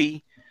Playoff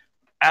P,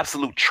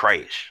 absolute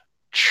trash.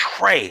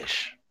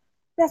 Trash.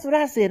 That's what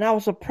I said. And I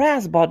was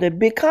surprised about that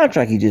big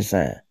contract he just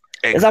signed.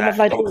 Exactly. It's almost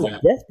like they were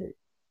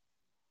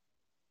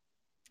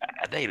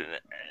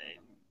desperate.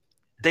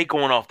 They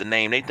going off the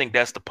name. They think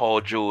that's the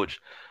Paul George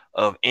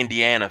of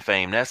Indiana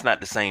fame. That's not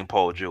the same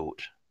Paul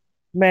George.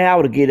 Man, I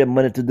would have gave that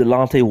money to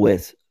Delonte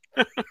West.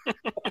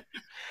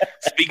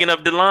 Speaking of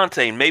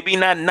Delonte, maybe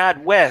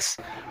not West,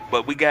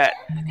 but we got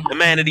the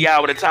man of the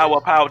hour, the Tower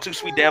of Power, too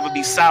sweet to ever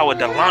be sour,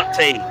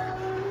 Delonte.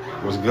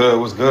 What's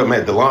good,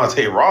 man?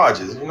 Delonte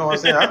Rogers. You know what I'm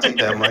saying? I'll take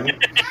that money.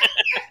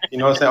 You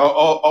know what I'm saying?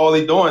 All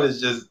they doing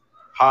is just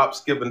hop,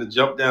 skipping the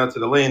jump down to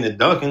the lane and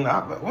dunking.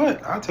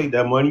 What? I'll take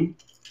that money.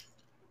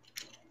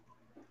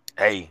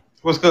 Hey.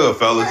 What's good,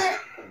 fellas?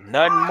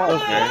 Nothing more,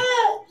 man.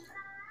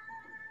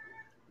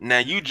 Now,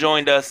 you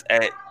joined us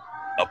at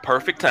a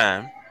perfect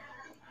time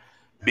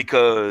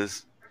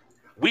because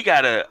we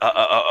got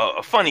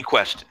a funny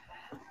question.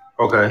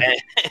 Okay.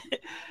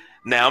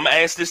 Now, I'm going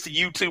to ask this to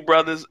you two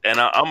brothers, and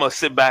I'm going to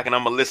sit back and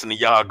I'm going to listen to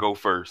y'all go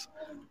first.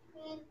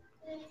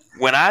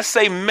 When I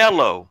say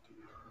Melo,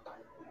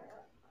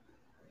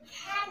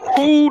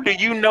 who do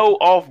you know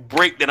off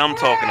break that I'm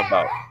talking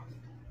about?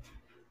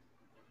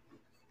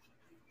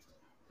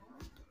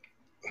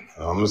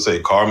 I'm going to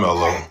say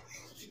Carmelo.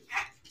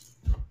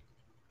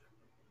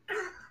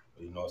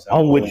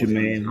 I'm with you,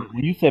 man.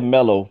 When you said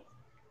Melo,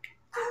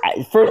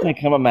 first thing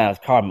that come to my mind is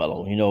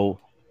Carmelo. You know,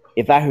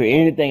 if I hear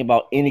anything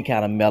about any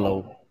kind of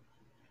Melo,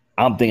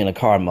 I'm thinking of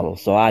Carmelo.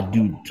 So I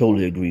do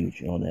totally agree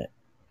with you on that.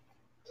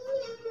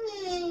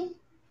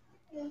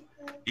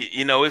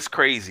 You know, it's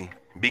crazy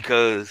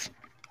because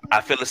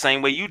I feel the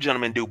same way you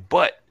gentlemen do.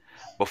 But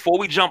before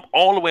we jump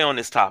all the way on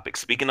this topic,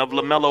 speaking of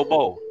LaMelo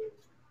Ball,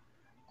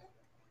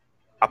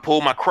 I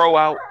pulled my crow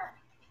out.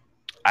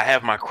 I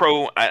have my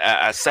crow.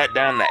 I sat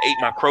down and I ate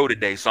my crow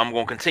today, so I'm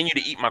going to continue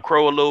to eat my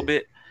crow a little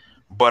bit.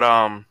 But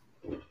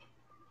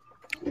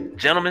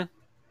gentlemen,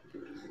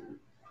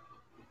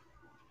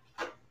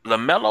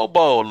 LaMelo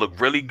Ball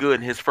looked really good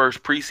in his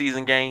first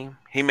preseason game.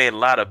 He made a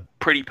lot of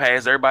pretty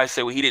passes. Everybody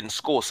said, well, he didn't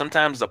score.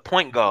 Sometimes a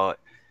point guard,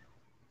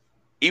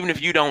 even if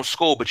you don't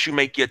score, but you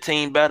make your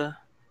team better,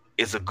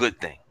 is a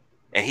good thing.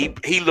 And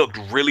he looked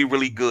really,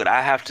 really good.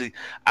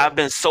 I've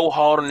been so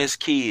hard on this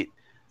kid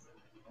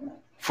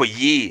for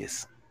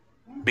years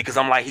because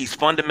I'm like, he's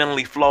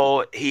fundamentally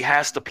flawed. He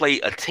has to play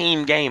a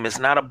team game. It's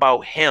not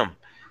about him.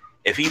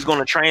 If he's going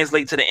to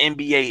translate to the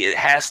NBA, it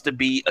has to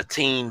be a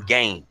team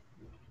game.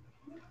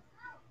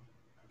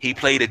 He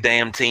played a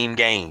damn team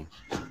game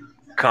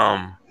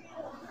come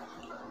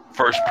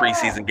first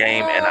preseason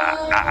game, and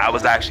I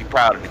was actually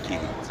proud of the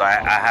kid. So I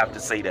have to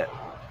say that.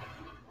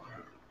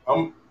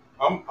 I'm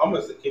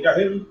gonna say, can y'all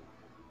hear me?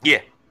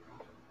 Yeah.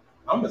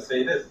 I'm gonna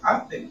say this. I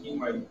think he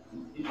might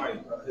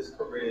his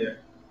career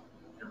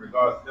in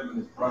regards to him and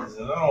his brothers.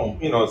 And I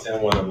don't, you know what I'm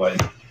saying, want to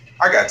like.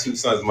 I got 2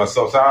 sons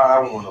myself, so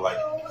I don't want to like,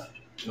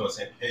 you know what I'm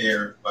saying,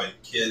 pair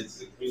like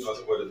kids, you know,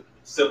 what the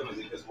siblings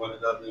against one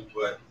another.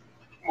 But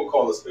I'm gonna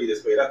call a spade a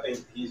spade. I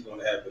think he's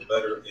gonna have the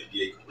better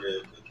NBA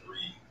career of the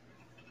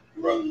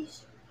 3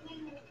 brothers.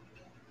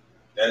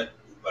 That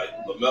like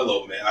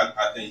LaMelo, man.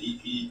 I think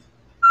he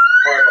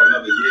probably about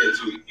another year or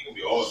two, he can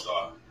be all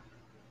star.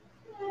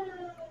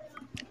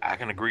 I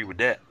can agree with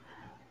that.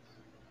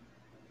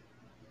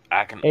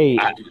 I can. Hey,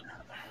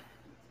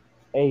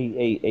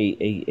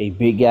 hey,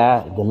 big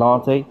guy,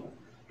 Delonte.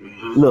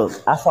 Mm-hmm. Look,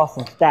 I saw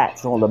some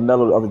stats on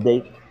LaMelo the other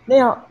day.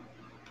 Now,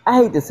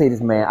 I hate to say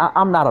this, man.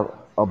 I'm not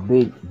a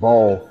big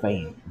ball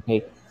fan,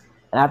 okay?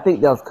 And I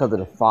think that was because of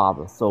the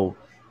father. So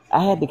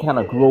I had to kind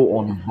of grow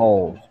on these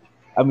balls.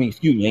 I mean,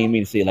 excuse me, I didn't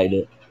mean to say it like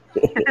that.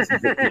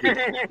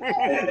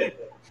 I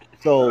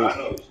so,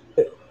 know.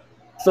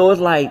 so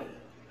it's like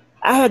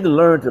I had to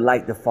learn to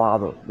like the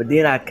father, but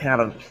then I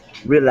kind of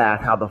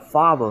realized how the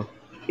father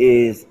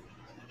is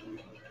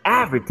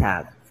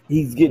advertising.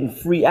 He's getting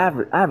free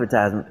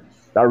advertisement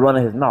by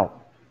running his mouth.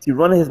 See,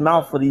 running his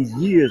mouth for these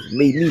years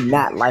made me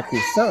not like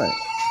his son.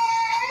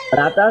 But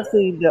after I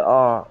seen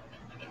the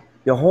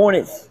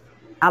Hornets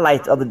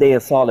highlights the other day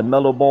and saw the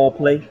Mellow Ball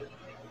play,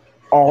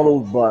 all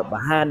those but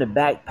behind the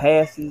back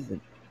passes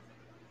and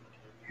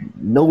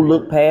no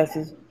look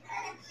passes.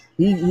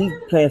 He's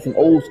playing some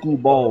old school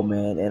ball,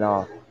 man, and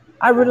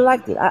I really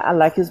liked it. I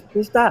like his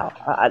style.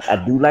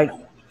 I do like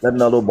the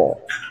Mellow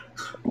Ball.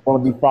 I'm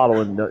gonna be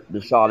following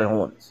the Charlotte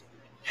Hornets.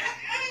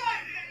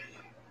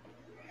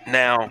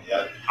 Now,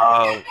 Yeah.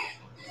 uh,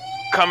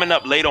 coming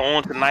up later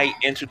on tonight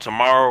into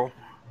tomorrow,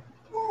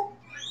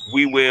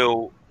 we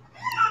will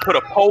put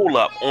a poll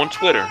up on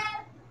Twitter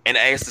and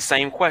ask the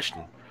same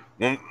question.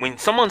 When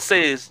someone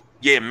says,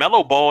 "Yeah,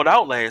 Melo balled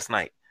out last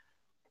night,"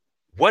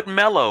 what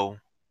Melo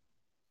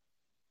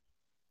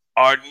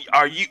are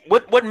you?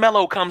 What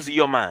Melo comes to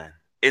your mind?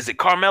 Is it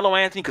Carmelo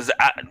Anthony? Because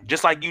I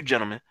just like you,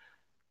 gentlemen,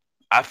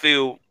 I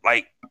feel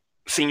like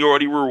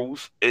seniority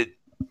rules.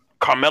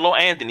 Carmelo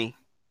Anthony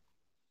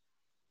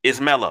is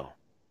Melo.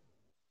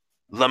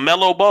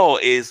 LaMelo Ball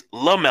is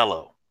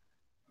LaMelo.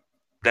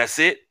 That's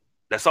it.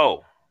 That's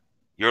all.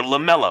 You're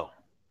LaMelo.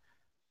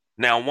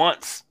 Now,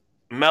 once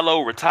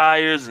Melo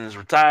retires and is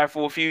retired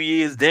for a few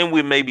years, then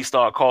we maybe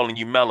start calling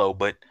you Melo.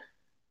 But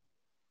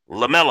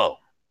LaMelo,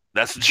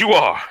 that's what you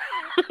are.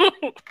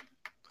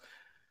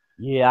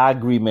 Yeah, I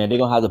agree, man. They're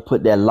gonna have to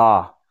put that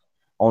law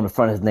on the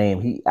front of his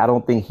name. I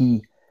don't think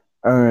he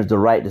earns the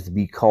right to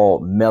be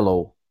called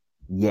Mello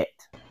yet.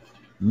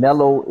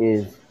 Mello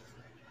is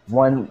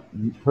one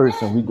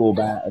person we go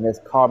by, and that's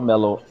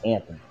Carmelo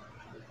Anthony.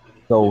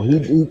 So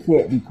he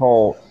can't be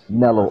called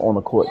Mello on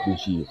the court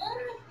this year.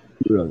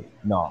 Really,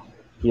 no,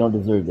 he don't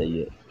deserve that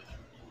yet.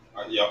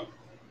 Yeah.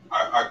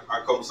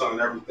 I co-sign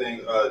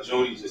everything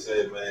Junie just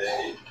said,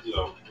 man. You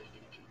know,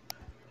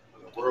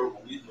 when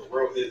the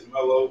world hits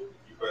Melo,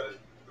 you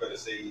better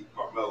say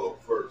Carmelo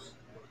first.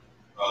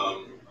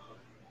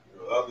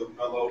 The other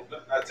Melo,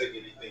 not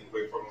taking anything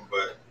away from him,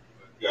 but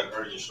you got to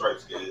earn your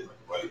stripes, kid.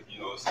 Like, you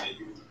know what I'm saying?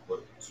 You,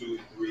 what, 2,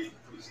 3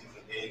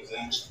 preseason games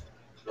in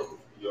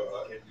your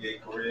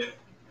NBA career,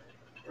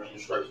 earn your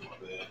stripes,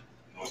 my man. You know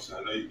what I'm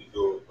saying? I know you can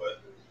do it,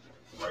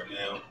 but right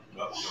now,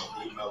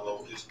 New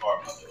Melo is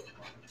Carmelo.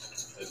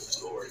 That's the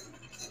story.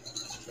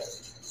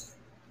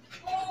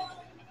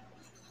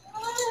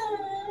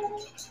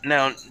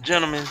 Now,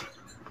 gentlemen,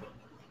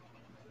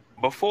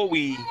 before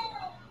we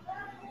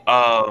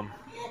um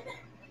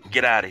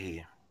get out of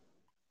here,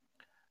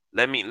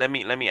 let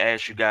me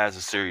ask you guys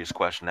a serious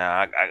question.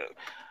 Now,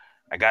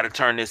 I got to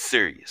turn this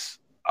serious.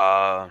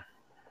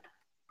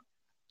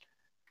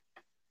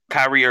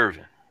 Kyrie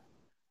Irving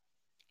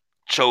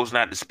chose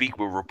not to speak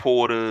with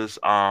reporters.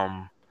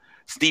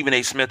 Stephen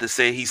A. Smith has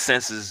said he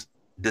senses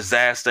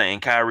disaster in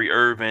Kyrie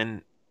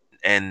Irving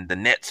and the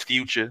Nets'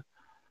 future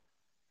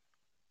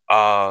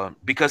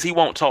because he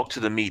won't talk to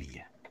the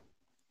media.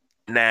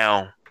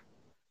 Now,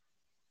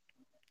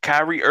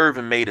 Kyrie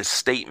Irving made a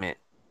statement,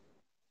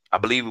 I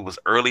believe it was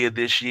earlier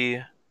this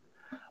year,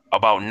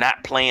 about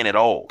not playing at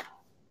all,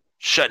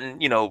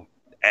 shutting,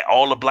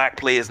 all the black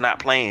players not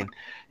playing,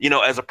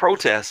 as a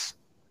protest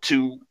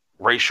to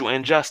racial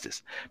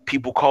injustice.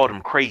 People called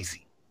him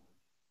crazy.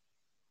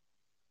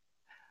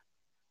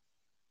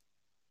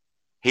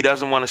 He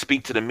doesn't want to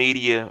speak to the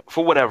media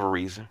for whatever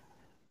reason.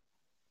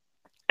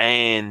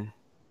 And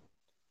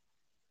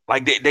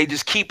like they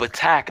just keep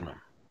attacking him.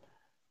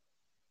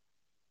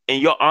 In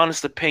your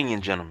honest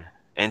opinion, gentlemen,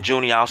 and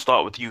Junie, I'll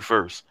start with you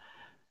first.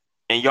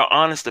 In your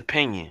honest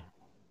opinion,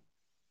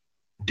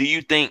 do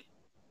you think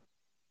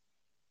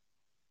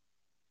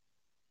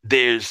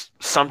there's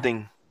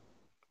something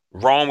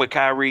wrong with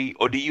Kyrie,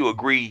 or do you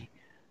agree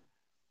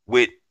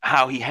with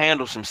how he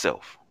handles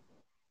himself?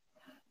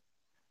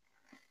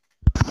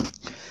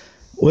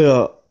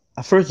 Well,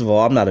 first of all,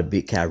 I'm not a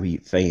big Kyrie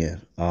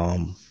fan.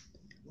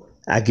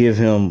 I give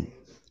him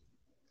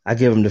I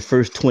give him the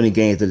first 20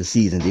 games of the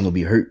season. They're gonna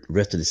be hurt the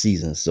rest of the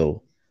season.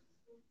 So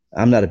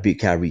I'm not a big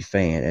Kyrie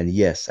fan. And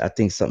yes, I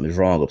think something is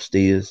wrong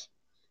upstairs.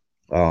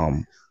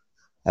 Um,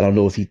 I don't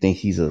know if he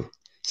thinks he's a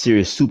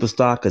serious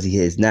superstar because he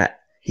has not.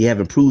 He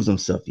haven't proved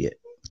himself yet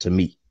to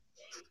me.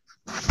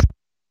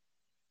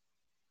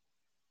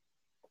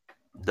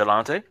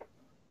 Delonte?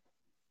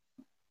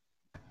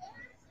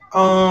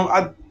 Um,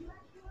 I,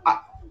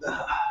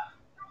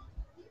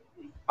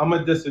 I I'm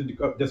gonna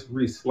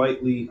disagree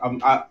slightly.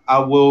 I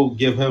will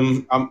give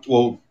him. I'm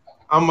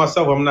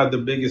myself. I'm not the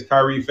biggest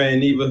Kyrie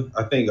fan either.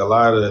 I think a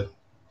lot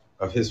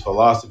of his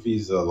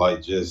philosophies are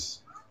like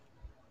just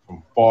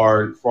from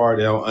far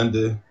down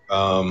under.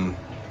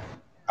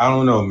 I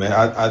don't know, man.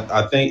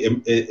 I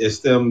think it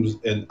stems,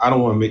 and I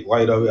don't want to make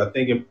light of it. I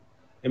think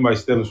it might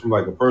stems from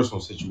like a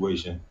personal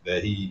situation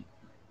that he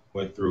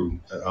went through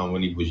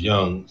when he was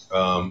young.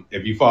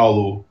 If you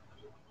follow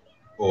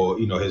or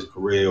his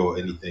career or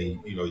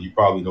anything, you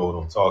probably know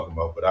what I'm talking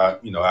about. But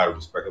out of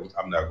respect,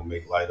 I'm not gonna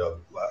make light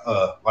of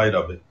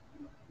it.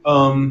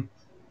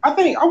 I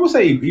think I would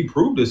say he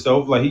proved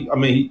himself. Like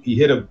he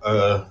hit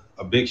a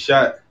big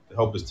shot to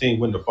help his team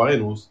win the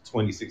finals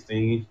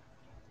 2016.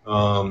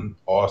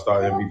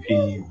 All-Star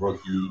MVP,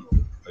 Rookie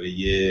of the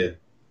Year.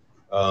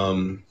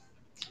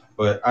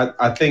 But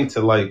I think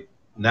to like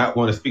not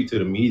want to speak to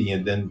the media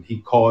and then he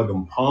called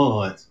them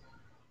pawns.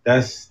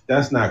 That's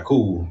not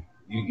cool.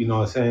 You know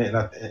what I'm saying?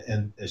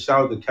 And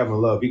shout out to Kevin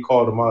Love. He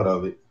called him out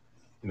of it.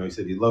 He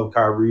said he loved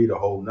Kyrie the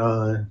whole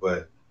nine,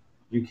 but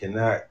you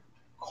cannot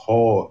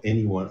call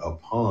anyone a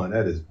pawn.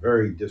 That is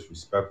very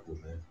disrespectful,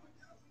 man.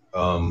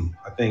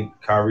 I think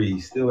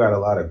Kyrie still got a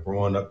lot of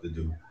growing up to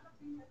do.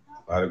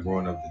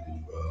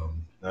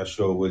 Not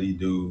sure what he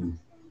do,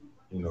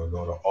 during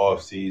the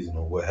off season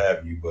or what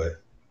have you,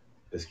 but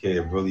this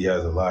kid really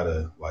has a lot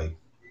of like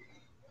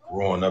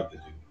growing up to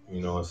do.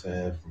 You know what I'm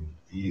saying? From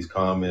these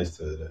comments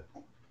to the,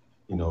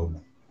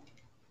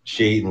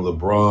 shading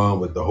LeBron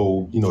with the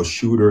whole,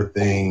 shooter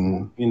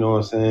thing. You know what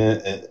I'm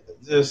saying? And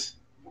just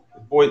the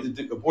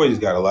boy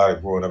just got a lot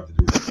of growing up to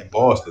do in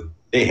Boston.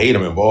 They hate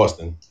him in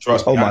Boston.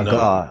 Trust me. Oh my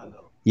God.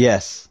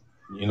 Yes.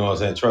 You know what I'm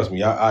saying? Trust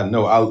me. I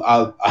know.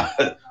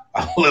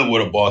 I live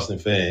with a Boston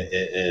fan,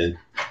 and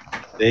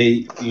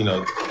they,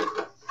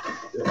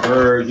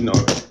 her,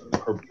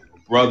 her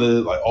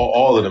brother, like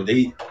all of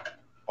them,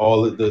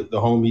 all of the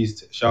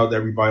homies, shout out to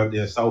everybody up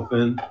there in South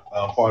End,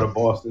 part of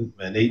Boston,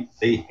 man, they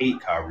hate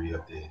Kyrie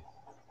up there.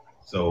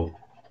 So,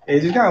 they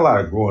just got a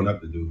lot of growing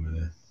up to do,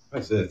 man.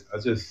 That's it.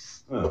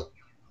 That's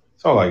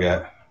all I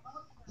got.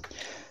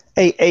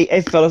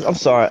 Hey, fellas, I'm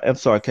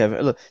sorry,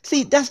 Kevin. Look,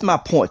 see, that's my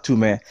point too,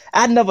 man.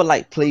 I never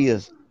like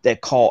players that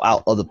call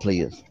out other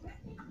players.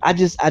 I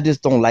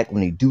just don't like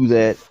when they do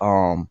that.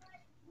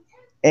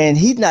 And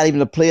he's not even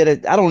a player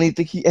that I don't even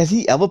think has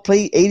he ever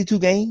played 82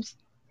 games?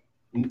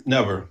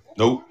 Never.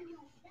 Nope.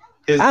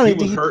 I don't even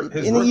think hurt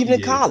even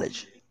in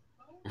college.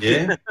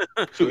 Yeah.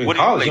 In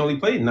college, he only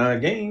played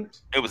 9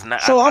 games. It was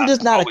not. So I'm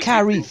just not a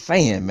Kyrie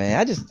fan, man.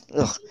 I just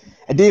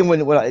And then when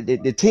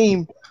the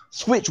team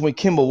switched when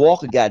Kemba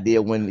Walker got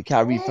there, when the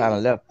Kyrie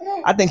finally left,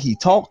 I think he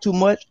talked too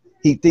much.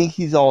 He thinks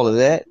he's all of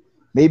that.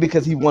 Maybe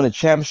because he won a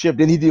championship,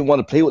 then he didn't want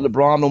to play with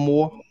LeBron no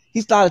more.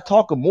 He started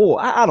talking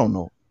more. I don't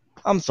know.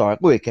 I'm sorry.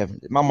 Go ahead,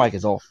 Kevin. My mic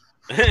is off.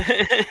 I'm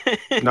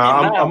gonna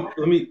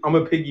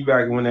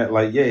piggyback on that.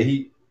 Like, yeah,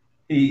 he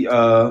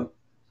the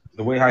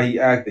way how he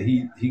acted,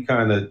 he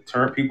kind of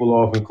turned people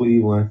off in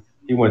Cleveland.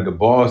 He went to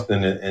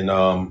Boston and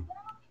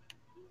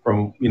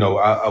from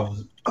I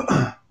was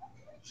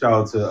shout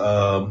out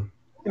to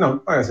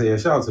like I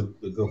said, shout out to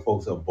the good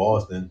folks of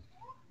Boston.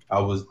 I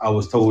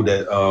was told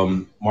that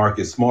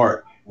Marcus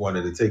Smart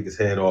wanted to take his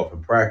head off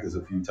in practice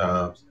a few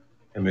times.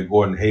 Him and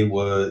Gordon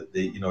Hayward,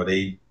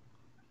 they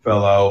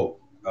fell out,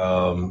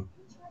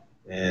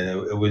 and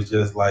it was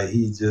just like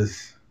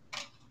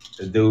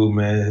the dude,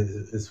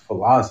 man. His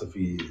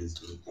philosophy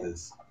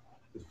his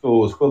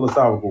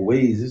philosophical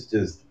ways.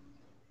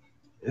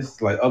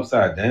 It's like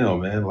upside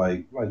down, man.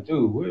 Like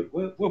dude,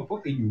 what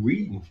book are you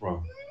reading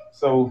from?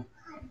 So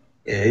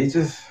yeah, he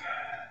just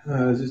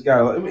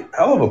got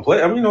hell of a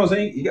play. I mean, you know what I'm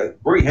saying? He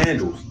got great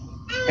handles.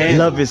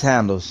 Love his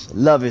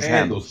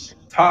handles.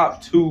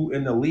 Top 2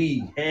 in the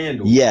league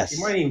handles. Yes.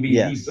 He might even be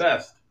the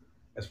best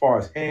as far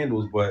as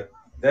handles, but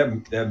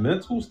that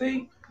mental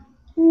state,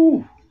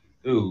 whew,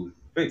 dude,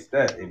 fix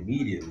that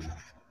immediately.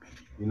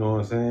 You know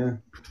what I'm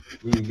saying?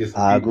 You need to get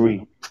some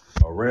people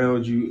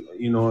around you,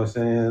 you know what I'm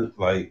saying?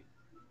 Like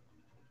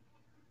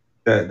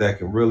that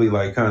can really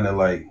like kind of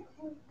like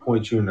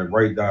point you in the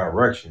right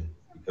direction,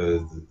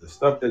 because the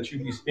stuff that you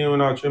be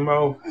spewing out your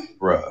mouth,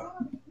 bruh,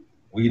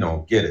 we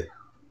don't get it.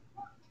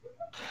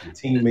 The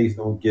teammates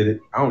don't get it.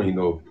 I don't even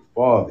know if the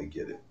father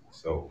get it.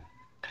 So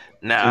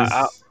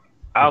now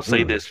I'll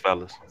say this,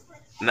 fellas.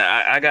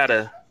 Now I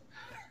gotta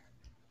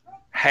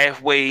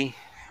halfway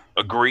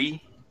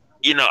agree.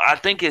 I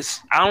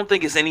don't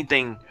think it's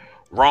anything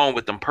wrong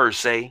with him per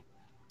se.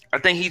 I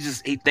think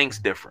he thinks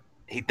different.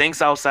 He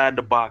thinks outside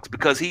the box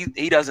because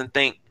he doesn't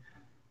think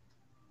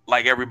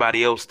like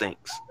everybody else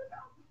thinks.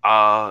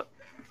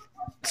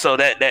 So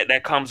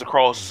that comes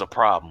across as a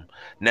problem.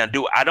 Now,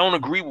 I don't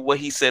agree with what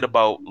he said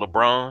about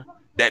LeBron,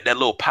 that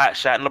little pot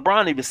shot, and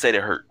LeBron even said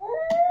it hurt.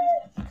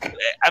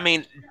 I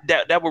mean,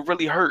 that would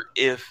really hurt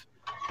if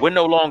we're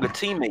no longer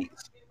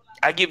teammates.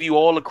 I give you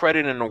all the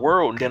credit in the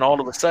world, and then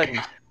all of a sudden,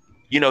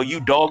 you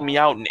dog me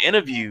out in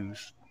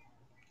interviews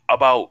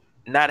about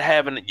not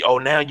having. Oh,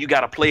 now you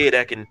got a player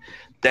that can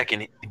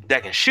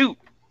shoot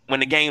when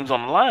the game's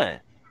on the line.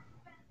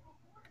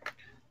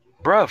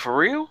 Bruh, for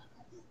real?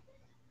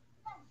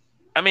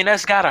 I mean,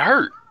 that's gotta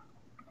hurt.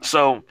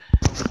 So,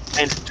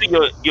 and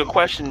to your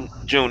question,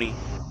 Junie,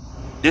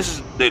 this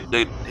is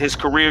the his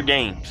career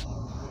games: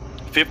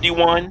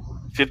 51,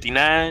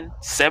 59,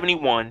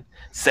 71,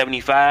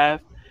 75,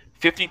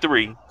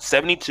 53,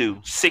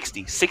 72,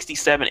 60,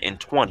 67, and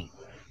 20.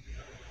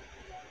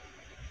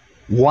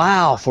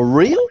 Wow, for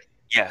real?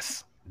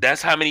 Yes,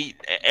 that's how many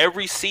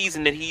every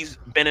season that he's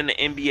been in the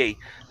NBA.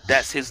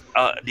 That's his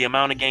the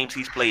amount of games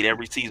he's played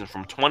every season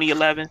from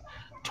 2011,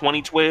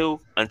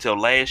 2012 until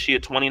last year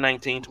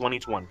 2019,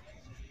 2020.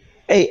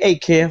 Hey,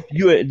 Kev,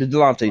 you at the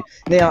Delonte.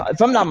 Now,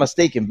 if I'm not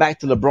mistaken, back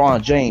to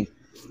LeBron James.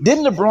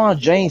 Didn't LeBron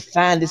James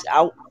find this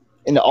out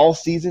in the off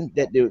season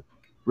that the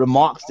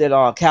remarks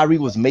that Kyrie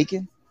was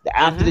making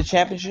after the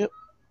championship?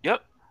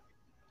 Yep.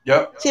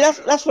 Yep. See,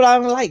 that's what I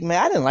don't like,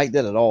 man. I didn't like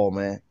that at all,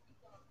 man.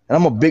 And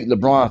I'm a big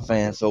LeBron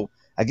fan, so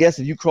I guess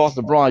if you cross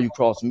LeBron, you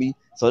cross me.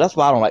 So that's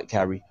why I don't like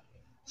Kyrie.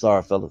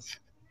 Sorry, fellas.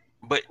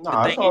 But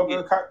Nah, it's all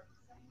good.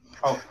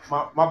 Oh,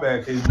 my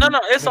bad, KG. No,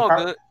 it's all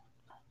good.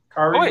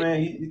 Kyrie,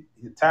 man, he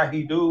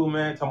tacky dude,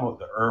 man. Talking about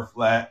the earth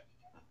flat.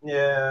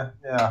 Yeah,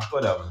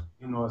 whatever.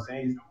 You know what I'm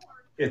saying?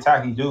 He's a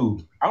tacky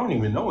dude. I don't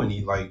even know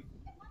any like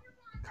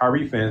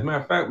Kyrie fans. Matter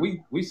of fact,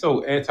 we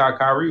so anti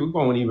Kyrie, we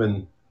won't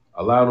even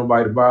allow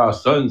nobody to buy our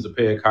sons a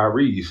pair of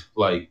Kyries.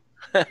 Like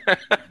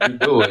we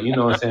do it, you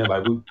know what I'm saying?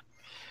 Like we,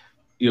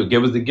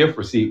 give us the gift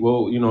receipt.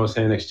 Well, you know what I'm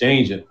saying,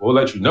 exchange it. We'll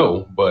let you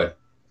know, but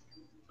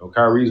no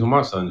Kyries on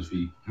my son's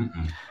feet.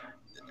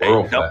 Hey,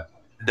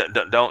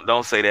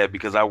 don't say that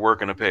because I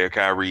work in a pair of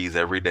Kyries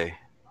every day.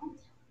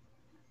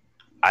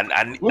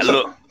 I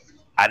look.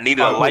 I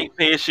needed a light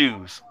pair of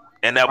shoes,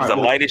 and that was the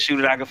lightest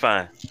shoe that I could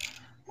find.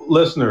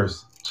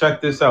 Listeners,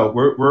 check this out.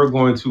 We're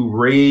going to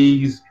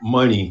raise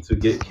money to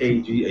get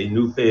KG a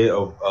new pair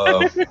of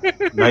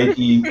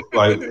Nike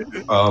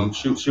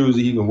shoes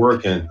that he can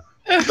work in.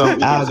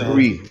 I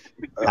agree.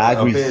 I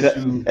agree.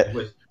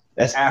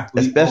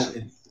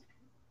 Especially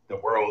the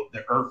world,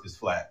 the earth is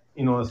flat.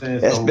 You know what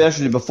I'm saying?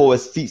 Especially before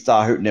his feet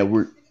start hurting at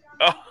work.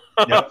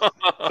 Yep.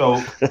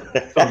 So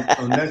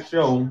next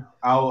show,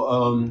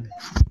 I'll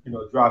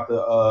drop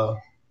the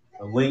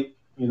link.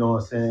 You know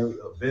what I'm saying?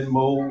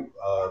 Venmo,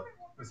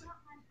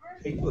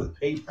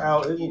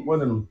 PayPal, any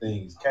one of them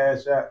things.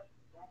 Cash App.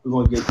 We're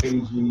gonna get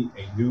KG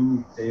a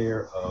new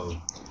pair of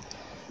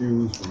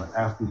shoes from an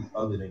athlete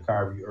other than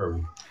Kyrie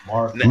Irving.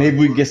 Maybe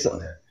we get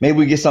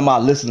some of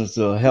our listeners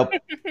to help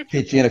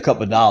pitch in a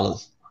couple of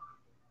dollars.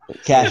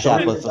 Cash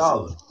App us.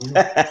 You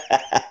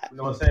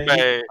know what I'm saying?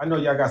 Man. I know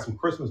y'all got some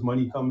Christmas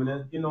money coming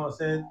in. You know what I'm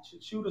saying?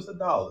 Shoot us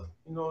 $1.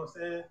 You know what I'm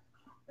saying?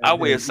 I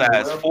wear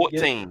size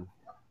 14,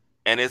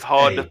 and it's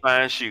hard to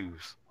find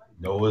shoes.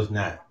 No, it's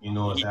not. You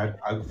know what I'm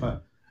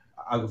saying?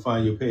 I can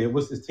find your pair.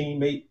 What's his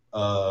teammate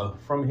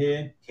from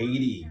here?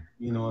 KD.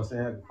 You know what I'm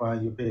saying? I can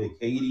find your pair.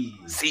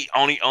 KD. See,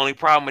 only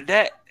problem with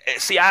that.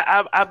 See,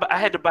 I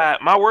had to buy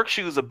my work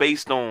shoes are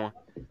based on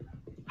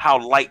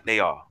how light they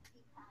are.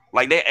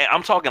 Like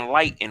I'm talking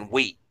light in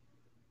weight.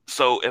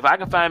 So if I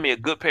can find me a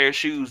good pair of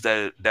shoes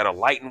that are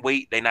light in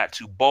weight, they're not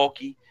too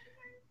bulky.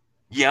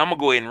 Yeah, I'm gonna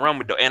go ahead and run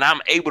with them. And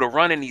I'm able to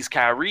run in these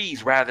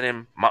Kyries rather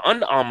than my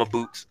Under Armour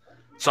boots.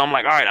 So I'm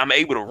like, all right, I'm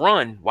able to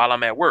run while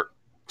I'm at work.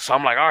 So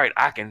I'm like, all right,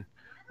 I can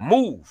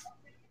move.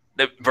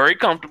 They're very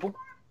comfortable.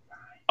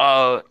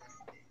 I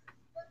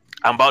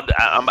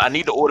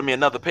need to order me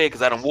another pair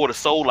because I done wore the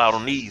sole out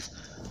on these,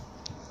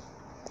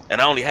 and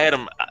I only had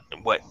them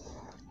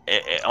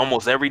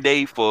almost every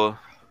day for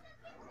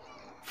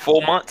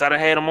 4 months. I done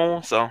had them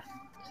on. So,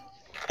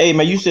 hey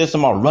man, you said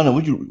something about running.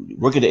 Would you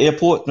work at the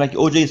airport like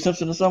O.J.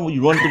 Simpson or something? Would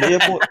you run to the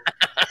airport?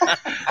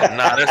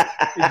 Nah,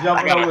 he's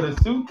jumping over the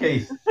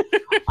suitcase.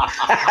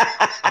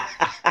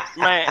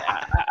 Man,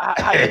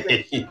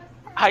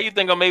 how you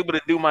think I'm able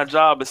to do my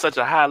job at such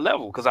a high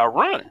level? Because I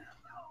run.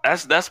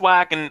 That's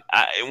why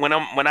when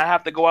I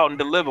have to go out and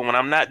deliver, when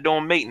I'm not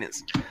doing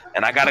maintenance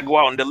and I got to go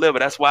out and deliver,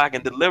 that's why I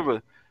can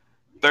deliver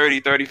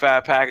 30,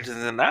 35 packages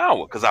in an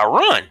hour because I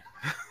run.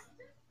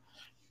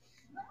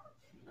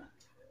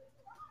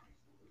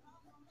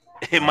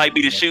 It might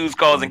be the shoes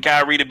causing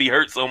Kyrie to be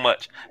hurt so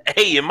much.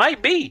 Hey, it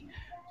might be.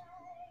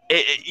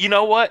 You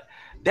know what?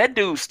 That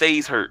dude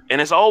stays hurt.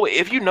 And it's always,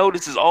 if you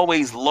notice, it's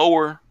always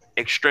lower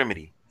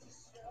extremity.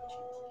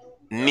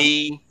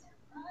 Knee,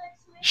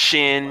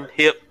 shin,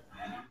 hip.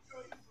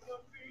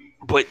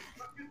 But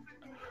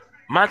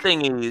my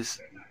thing is,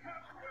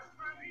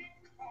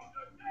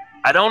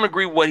 I don't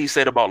agree with what he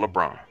said about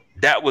LeBron.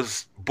 That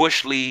was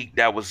Bush League.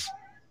 That was,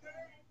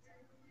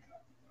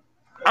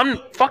 I'm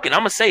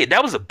gonna say it.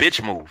 That was a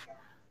bitch move.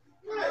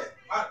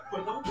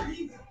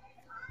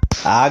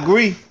 I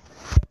agree.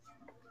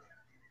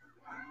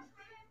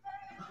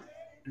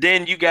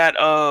 Then you got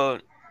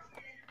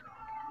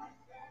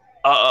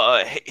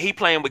he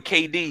playing with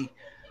KD,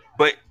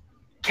 but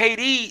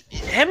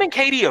him and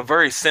KD are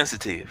very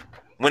sensitive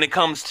when it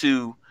comes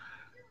to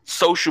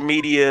social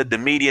media, the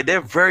media. They're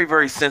very,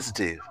 very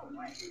sensitive.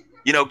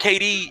 You know,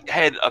 KD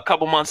had a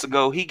couple months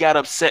ago, he got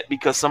upset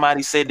because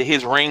somebody said that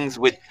his rings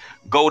with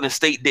Golden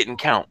State didn't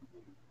count.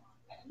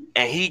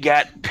 and he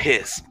got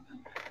pissed.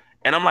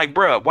 And I'm like,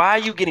 bro, why are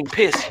you getting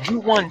pissed? You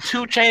won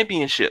 2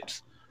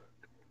 championships.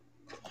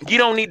 You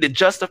don't need to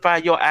justify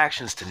your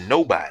actions to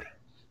nobody.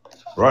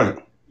 Right.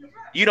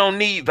 You don't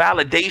need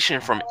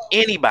validation from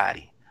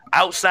anybody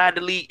outside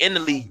the league, in the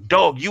league.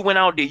 Dog, you went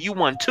out there, you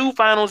won 2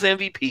 finals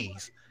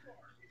MVPs,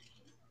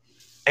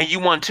 and you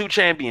won 2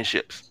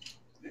 championships.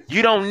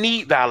 You don't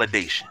need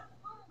validation.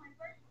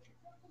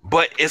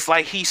 But it's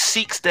like he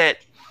seeks that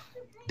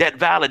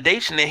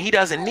validation and he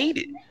doesn't need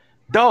it.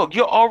 Dog,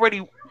 you're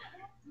already,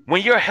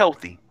 when you're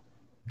healthy,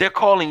 they're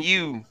calling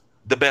you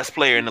the best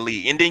player in the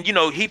league. And then,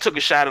 he took a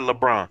shot at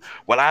LeBron.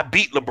 Well, I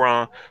beat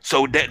LeBron,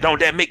 so don't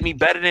that make me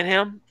better than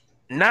him?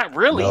 Not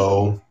really.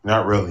 No,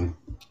 not really.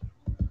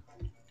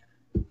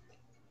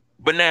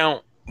 But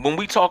now, when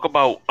we talk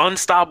about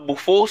unstoppable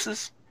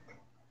forces,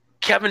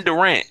 Kevin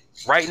Durant,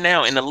 right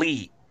now in the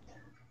league,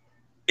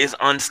 is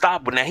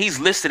unstoppable. Now, he's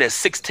listed as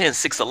 6'10",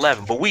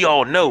 6'11", but we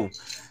all know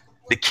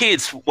the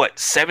kid's,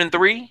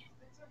 7'3"?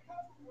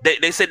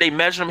 They said they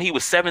measured him, he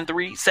was 7'3",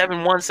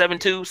 7'1",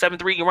 7'2",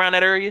 7'3", around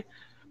that area.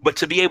 But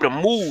to be able to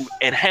move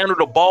and handle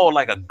the ball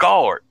like a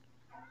guard,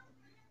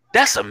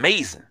 that's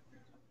amazing.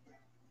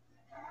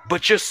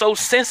 But you're so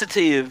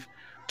sensitive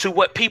to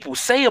what people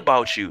say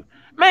about you.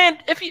 Man,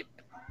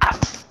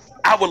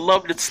 I would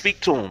love to speak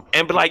to him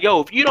and be like,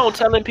 yo, if you don't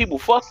tell them people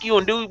fuck you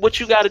and do what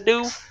you got to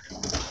do,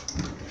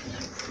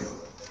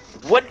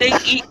 what they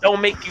eat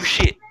don't make you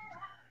shit.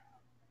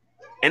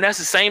 And that's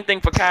the same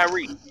thing for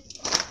Kyrie.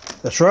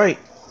 That's right.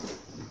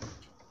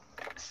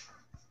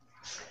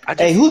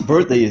 Hey, whose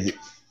birthday is it?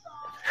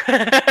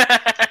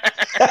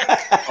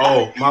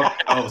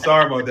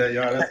 Sorry about that,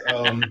 y'all. That's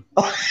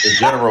the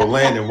General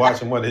Landon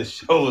watching one of his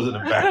shows in the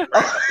background.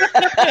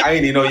 I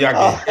didn't even know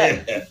y'all could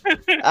hear that.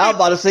 I was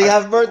about to say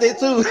happy birthday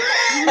too.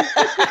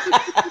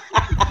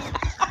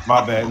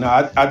 My bad. No,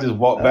 I just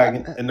walked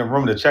back in the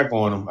room to check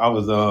on him. I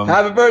was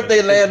happy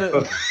birthday,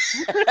 Landon.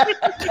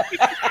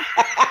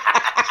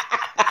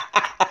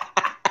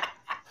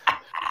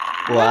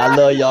 Well, I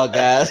love y'all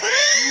guys.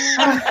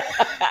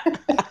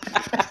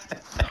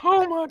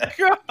 Oh my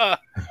God.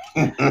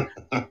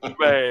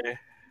 Man.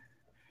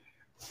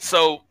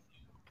 So,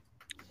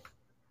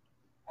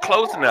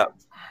 closing up.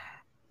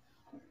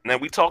 Now,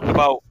 we talked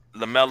about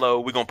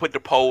LaMelo. We're going to put the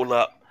poll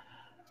up.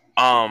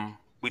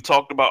 We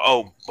talked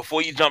about,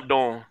 before you jumped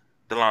on,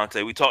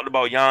 Delonte, we talked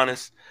about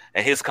Giannis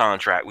and his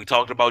contract. We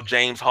talked about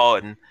James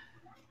Harden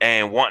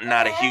and wanting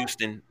out of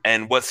Houston,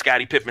 and what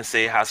Scottie Pippen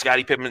said, how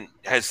Scottie Pippen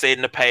has said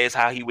in the past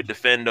how he would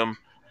defend them.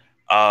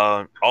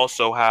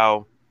 Also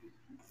how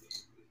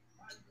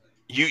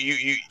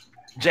you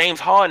James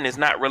Harden is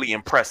not really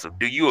impressive.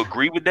 Do you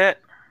agree with that?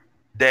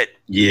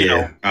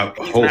 Yeah,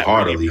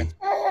 wholeheartedly. Really,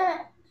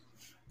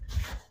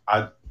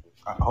 I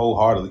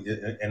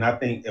wholeheartedly, and I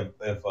think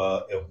if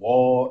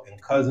Wall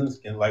and Cousins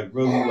can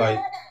really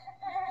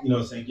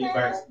get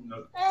back to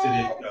the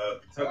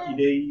Kentucky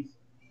days,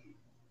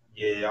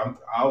 yeah,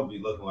 I'll be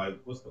looking like,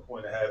 what's the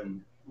point of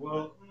having?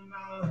 Well,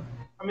 nah,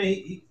 I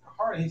mean,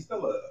 Harden, he's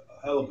still a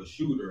hell of a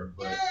shooter,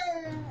 but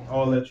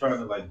all that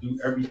trying to do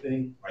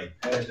everything,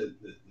 pad the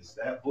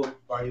stat book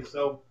by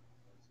yourself,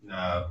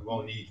 nah, we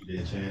won't need you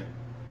there, champ.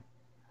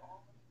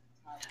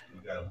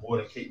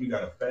 You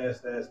got a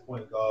fast ass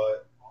point guard,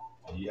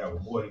 and you have a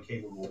more than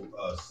capable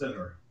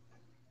center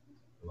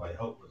to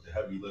help with the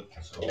heavy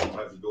lifting, so you don't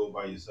have to do it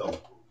by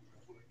yourself.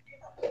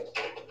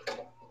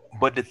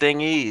 But the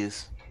thing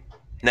is,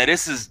 now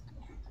this is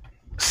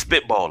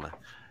spitballing,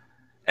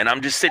 and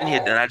I'm just sitting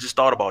here and I just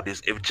thought about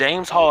this. If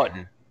James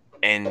Harden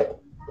and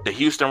the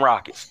Houston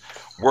Rockets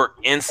work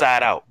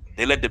inside out,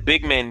 they let the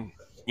big men,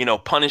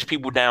 punish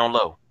people down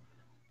low.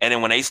 And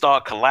then when they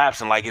start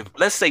collapsing, if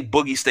let's say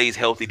Boogie stays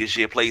healthy this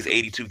year, plays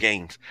 82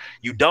 games,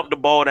 you dump the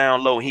ball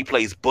down low and he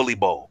plays bully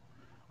ball.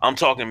 I'm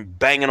talking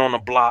banging on the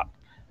block.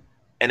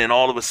 And then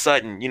all of a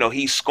sudden,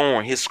 he's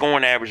scoring. His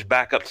scoring average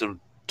back up to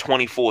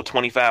 24,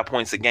 25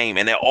 points a game.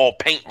 And they're all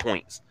paint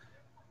points.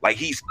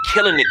 He's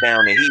killing it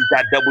down there. He's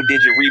got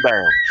double-digit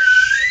rebounds.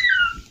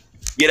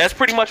 Yeah, that's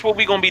pretty much what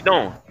we're going to be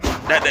doing.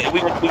 We're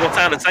going to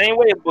sound the same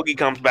way if Boogie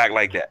comes back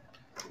like that.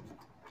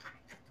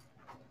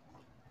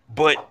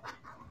 But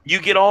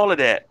you get all of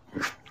that,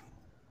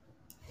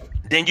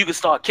 then you can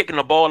start kicking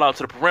the ball out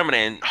to the perimeter,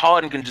 and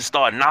Harden can just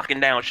start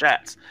knocking down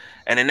shots.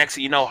 And the next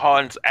thing you know,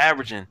 Harden's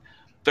averaging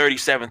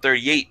 37,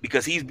 38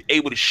 because he's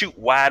able to shoot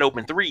wide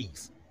open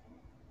threes.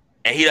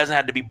 And he doesn't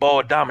have to be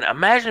ball dominant.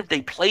 Imagine if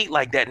they played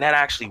like that and that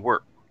actually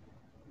worked.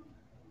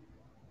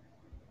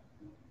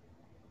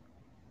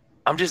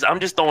 I'm just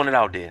throwing it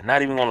out there.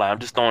 Not even gonna lie, I'm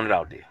just throwing it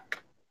out there.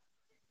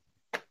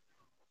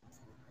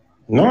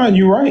 No,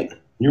 you're right.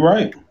 You're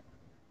right.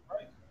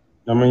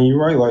 I mean, you're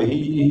right.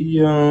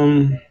 He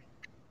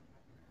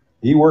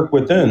worked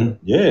within.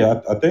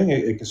 Yeah, I think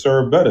it could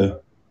serve better.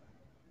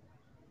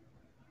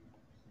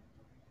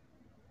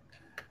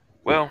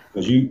 Well,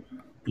 because you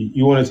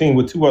on a team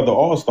with 2 other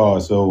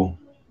All-Stars, so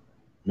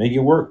make it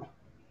work.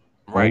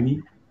 Right.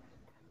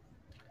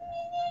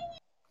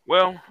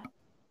 Well,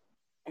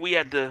 we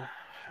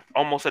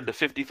almost at the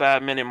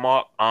 55-minute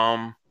mark.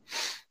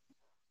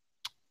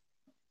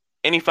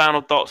 any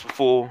final thoughts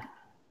before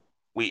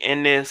we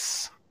end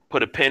this?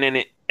 Put a pin in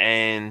it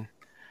and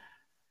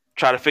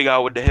try to figure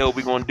out what the hell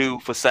we're gonna do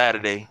for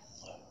Saturday.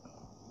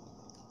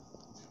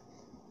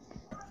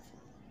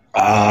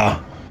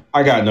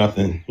 I got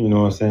nothing. You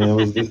know what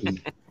I'm saying?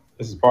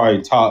 This is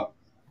probably top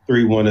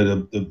three, one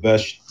of the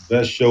best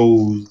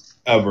shows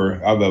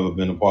ever I've ever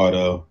been a part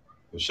of.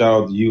 But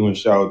shout out to you and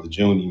shout out to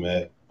Junie,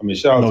 man. I mean,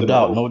 shout out No to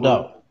doubt, the whole no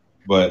crew. doubt.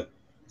 But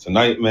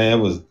tonight, man,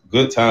 it was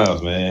good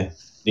times, man.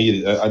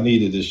 I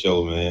needed this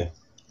show, man.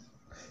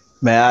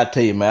 Man, I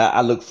tell you, man,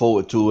 I look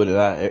forward to it.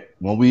 And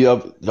when we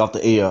up off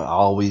the air, I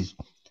always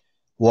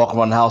walk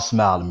around the house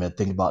smiling, man,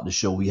 thinking about the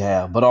show we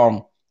have.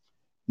 But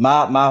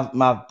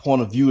my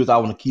point of view is I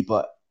want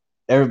to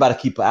everybody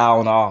keep an eye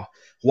on our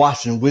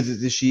Washington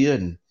Wizards this year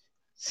and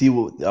see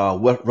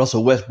what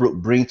Russell Westbrook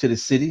brings to the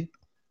city,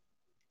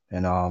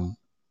 and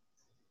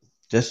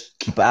just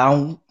keep an eye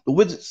on the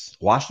Wizards,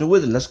 Washington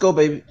Wizards. Let's go,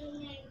 baby!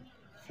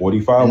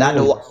 45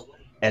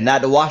 and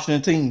not the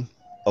Washington team.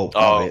 Look!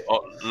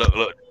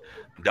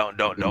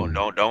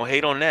 Don't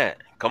hate on that.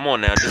 Come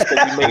on now, just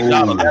because we made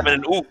y'all 11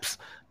 and oops,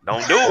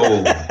 don't do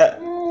it.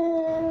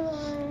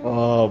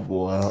 Oh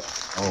boy!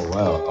 Oh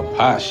wow, a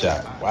pot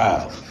shot!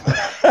 Wow.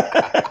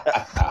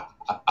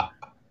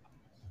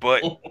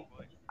 But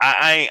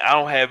I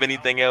don't have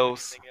anything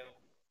else.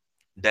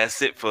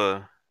 That's it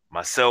for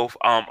myself.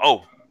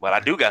 Well, I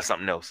do got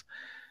something else.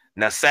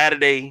 Now,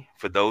 Saturday,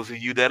 for those of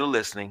you that are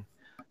listening,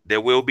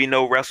 there will be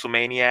no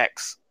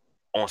WrestleManiacs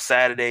on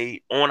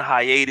Saturday, on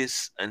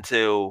hiatus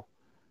until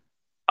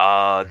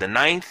the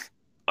 9th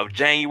of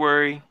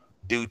January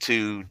due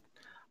to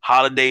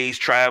holidays,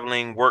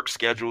 traveling, work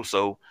schedule.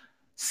 So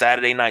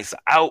Saturday nights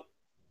are out.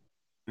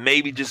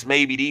 Maybe, just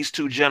maybe, these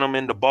two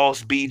gentlemen, the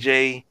boss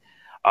BJ,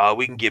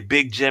 we can get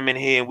Big Jim in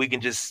here and we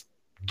can just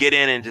get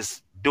in and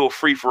just do a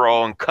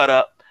free-for-all and cut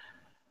up.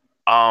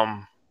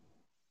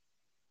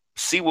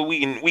 See what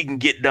we can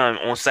get done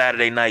on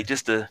Saturday night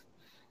just to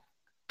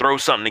throw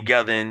something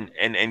together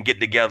and get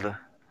together.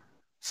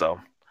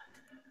 So,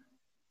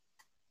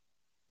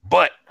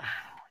 but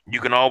you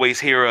can always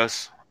hear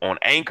us on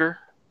Anchor,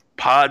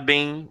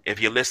 Podbean, if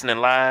you're listening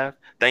live.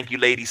 Thank you,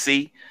 Lady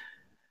C.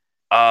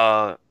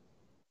 You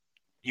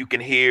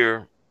can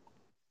hear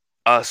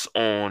us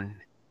on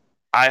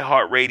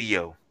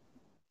iHeartRadio,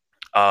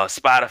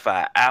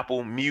 Spotify,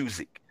 Apple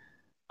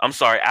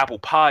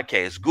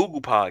Podcasts,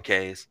 Google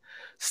Podcasts,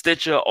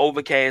 Stitcher,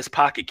 Overcast,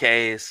 Pocket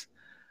Cast,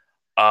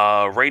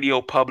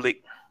 Radio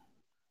Public.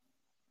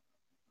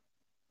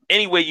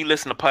 Anywhere you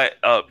listen to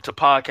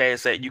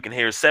podcasts at, you can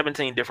hear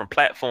 17 different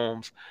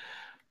platforms.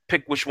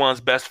 Pick which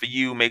one's best for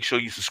you. Make sure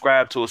you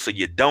subscribe to us so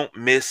you don't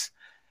miss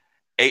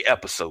a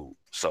episode.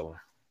 So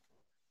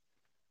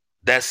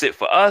that's it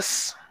for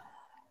us.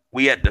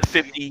 We at the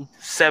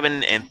 57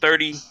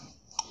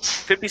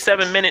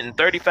 minute and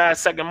 35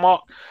 second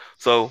mark.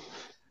 So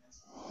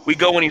we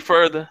go any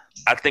further,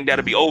 I think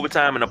that'll be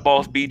overtime, and the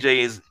boss BJ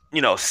is,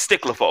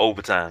 stickler for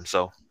overtime.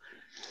 So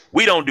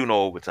we don't do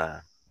no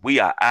overtime. We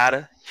are out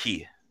of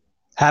here.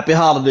 Happy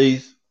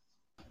holidays.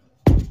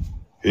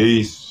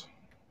 Peace.